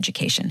part of their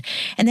education.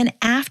 And then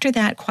after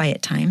that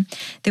quiet time,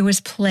 there was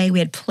play. We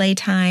had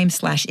playtime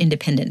 /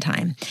 independent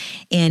time.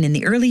 And in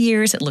the early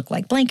years, it looked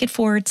like blanket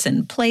forts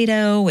and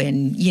Play-Doh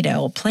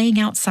and, playing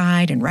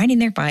outside and riding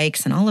their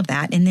bikes and all of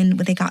that. And then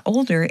when they got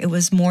older, it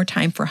was more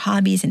time for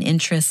hobbies and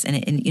interests. And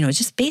it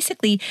just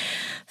basically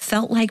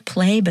felt like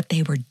play, but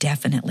they were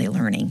definitely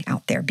learning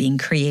out there, being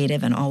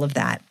creative and all of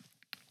that.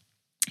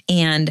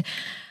 And,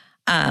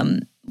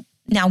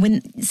 now,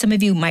 when some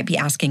of you might be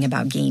asking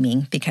about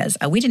gaming, because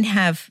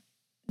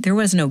there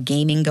was no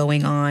gaming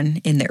going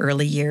on in the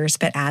early years,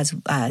 but as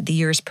the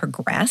years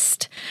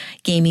progressed,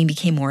 gaming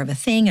became more of a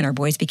thing and our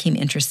boys became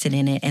interested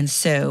in it. And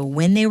so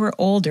when they were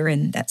older,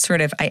 and that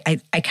sort of, I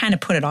kind of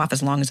put it off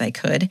as long as I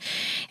could.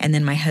 And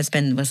then my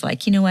husband was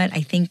like, you know what,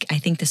 I think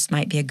this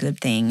might be a good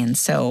thing. And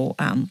so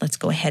let's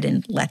go ahead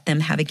and let them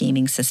have a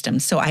gaming system.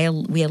 So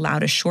we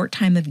allowed a short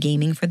time of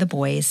gaming for the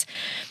boys.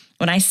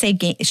 When I say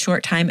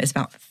short time, it's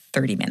about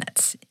 30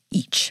 minutes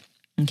each,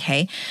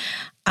 okay?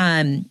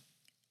 And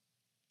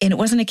it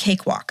wasn't a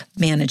cakewalk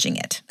managing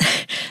it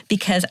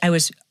because I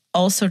was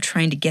also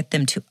trying to get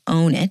them to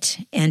own it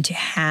and to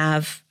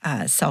have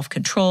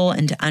self-control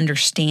and to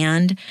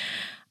understand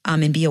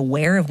and be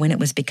aware of when it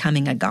was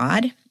becoming a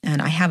god.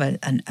 And I have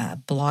a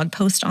blog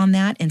post on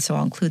that, and so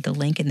I'll include the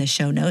link in the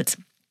show notes.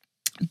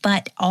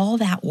 But all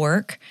that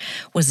work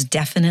was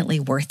definitely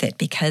worth it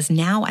because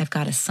now I've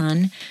got a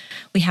son.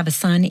 We have a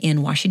son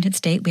in Washington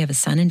State. We have a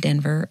son in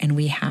Denver, and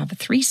we have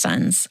 3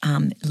 sons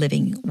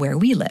living where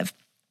we live.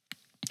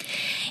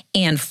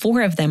 And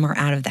 4 of them are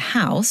out of the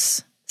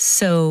house,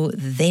 so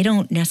they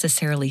don't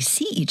necessarily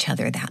see each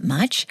other that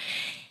much.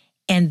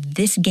 And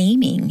this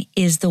gaming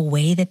is the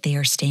way that they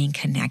are staying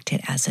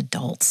connected as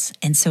adults.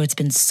 And so it's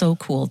been so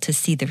cool to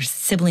see their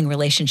sibling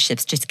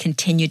relationships just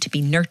continue to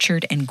be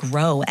nurtured and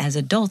grow as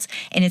adults.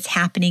 And it's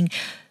happening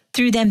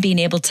through them being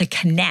able to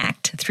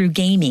connect through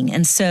gaming.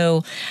 And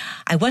so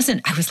I was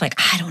like,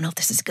 I don't know if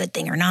this is a good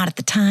thing or not at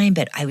the time,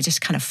 but I just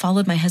kind of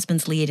followed my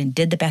husband's lead and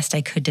did the best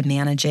I could to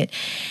manage it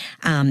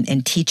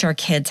and teach our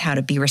kids how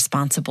to be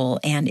responsible.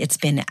 And it's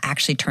been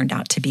actually turned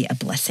out to be a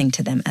blessing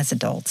to them as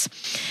adults.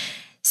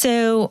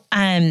 So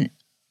I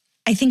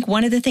think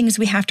one of the things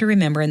we have to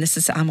remember, and this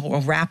is,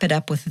 we'll wrap it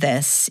up with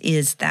this,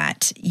 is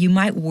that you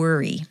might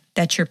worry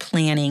that you're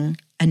planning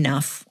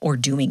enough or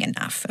doing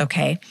enough,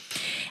 okay?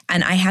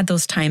 And I had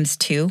those times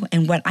too.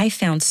 And what I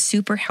found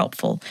super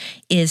helpful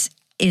is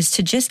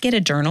to just get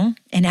a journal.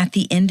 And at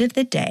the end of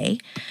the day,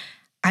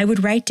 I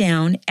would write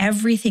down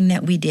everything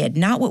that we did,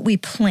 not what we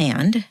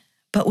planned,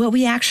 but what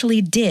we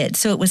actually did.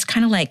 So it was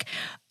kind of like,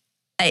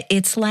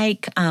 it's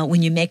like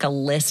when you make a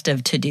list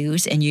of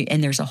to-dos and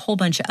there's a whole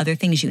bunch of other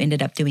things you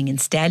ended up doing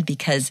instead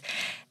because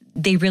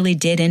they really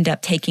did end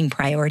up taking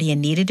priority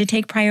and needed to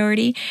take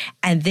priority.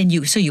 And then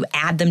you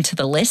add them to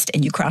the list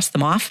and you cross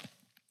them off.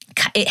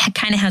 it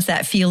kind of has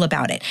that feel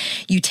about it.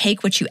 You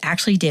take what you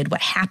actually did,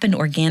 what happened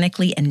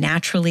organically and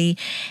naturally,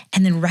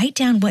 and then write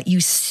down what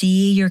you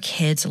see your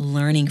kids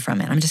learning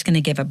from it. I'm just going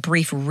to give a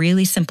brief,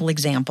 really simple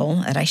example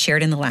that I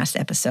shared in the last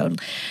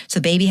episode. So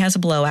baby has a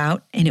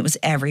blowout and it was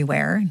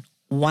everywhere.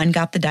 One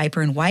got the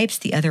diaper and wipes,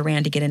 the other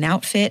ran to get an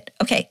outfit.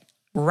 Okay,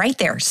 right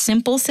there.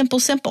 Simple, simple,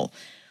 simple.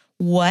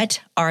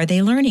 What are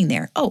they learning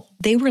there? Oh,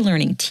 they were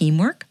learning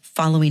teamwork,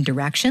 following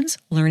directions,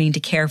 learning to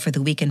care for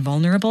the weak and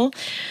vulnerable.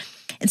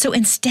 And so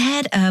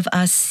instead of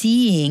us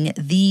seeing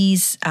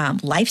these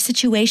life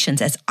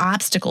situations as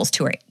obstacles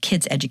to our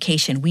kids'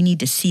 education, we need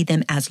to see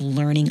them as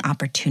learning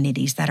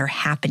opportunities that are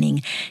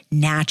happening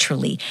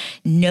naturally.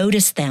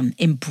 Notice them,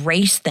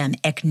 embrace them,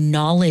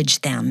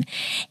 acknowledge them,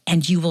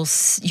 and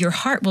your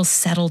heart will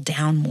settle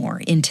down more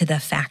into the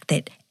fact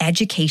that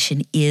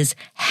education is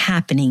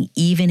happening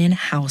even in a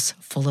house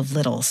full of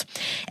littles.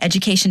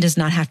 Education does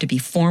not have to be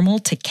formal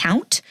to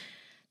count.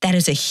 That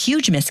is a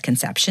huge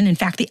misconception. In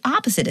fact, the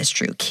opposite is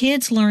true.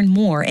 Kids learn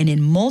more and in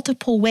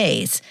multiple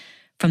ways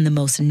from the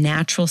most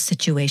natural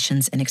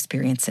situations and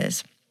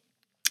experiences.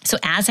 So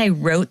as I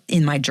wrote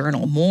in my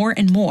journal more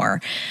and more,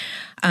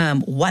 I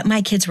learned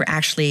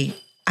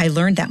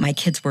that my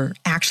kids were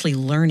actually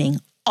learning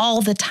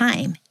all the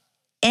time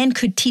and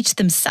could teach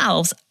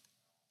themselves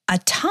a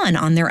ton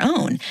on their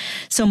own.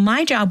 So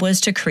my job was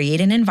to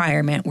create an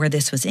environment where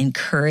this was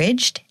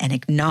encouraged and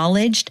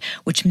acknowledged,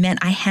 which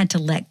meant I had to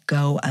let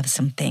go of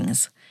some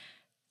things.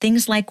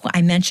 Things like what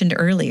I mentioned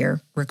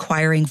earlier,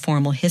 requiring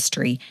formal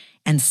history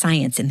and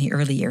science in the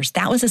early years.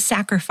 That was a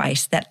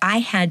sacrifice that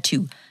I had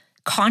to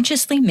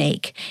consciously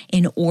make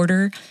in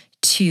order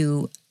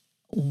to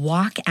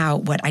walk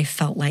out what I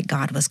felt like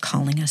God was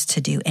calling us to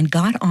do. And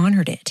God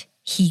honored it.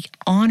 He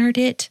honored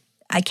it.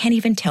 I can't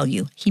even tell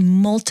you. He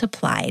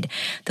multiplied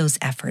those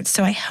efforts.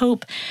 So I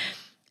hope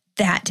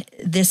that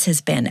this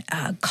has been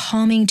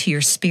calming to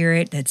your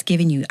spirit, that's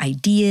given you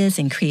ideas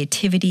and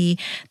creativity,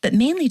 but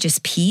mainly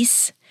just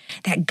peace,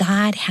 that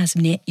God has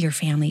knit your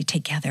family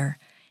together.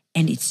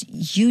 And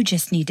you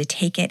just need to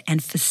take it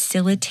and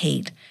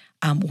facilitate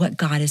what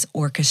God is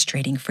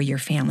orchestrating for your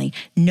family.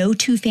 No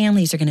two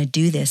families are going to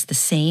do this the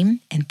same,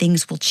 and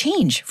things will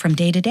change from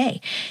day to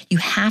day. You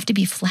have to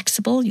be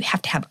flexible. You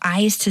have to have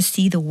eyes to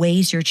see the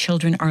ways your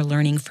children are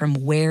learning from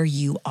where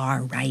you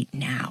are right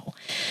now.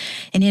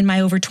 And in my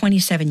over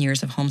 27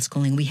 years of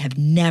homeschooling, we have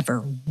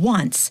never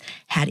once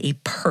had a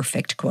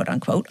perfect, quote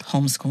unquote,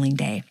 homeschooling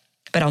day.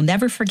 But I'll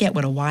never forget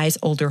what a wise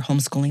older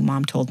homeschooling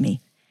mom told me.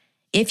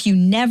 If you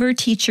never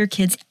teach your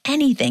kids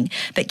anything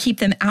but keep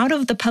them out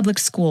of the public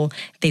school,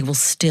 they will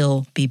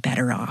still be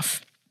better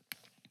off.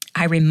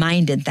 I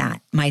reminded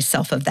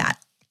myself of that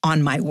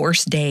on my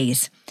worst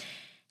days.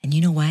 And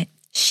you know what?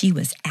 She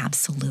was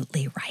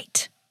absolutely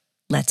right.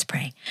 Let's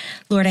pray.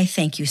 Lord, I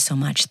thank you so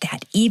much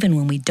that even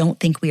when we don't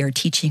think we are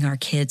teaching our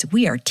kids,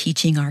 we are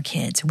teaching our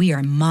kids. We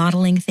are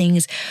modeling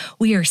things.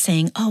 We are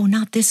saying, oh,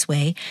 not this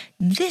way,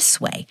 this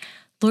way.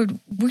 Lord,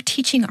 we're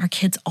teaching our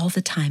kids all the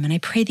time, and I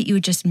pray that you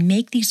would just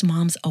make these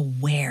moms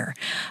aware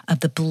of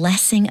the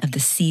blessing of the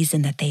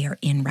season that they are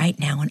in right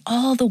now and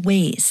all the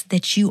ways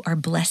that you are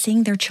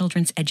blessing their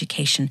children's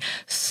education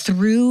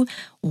through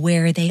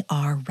where they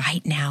are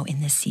right now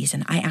in this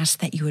season. I ask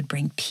that you would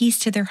bring peace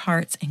to their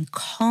hearts and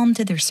calm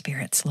to their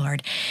spirits,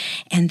 Lord,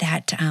 and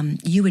that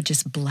you would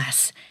just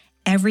bless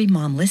every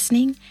mom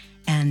listening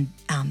and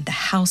the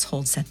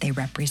households that they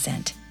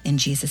represent. In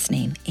Jesus'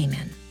 name,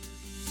 amen.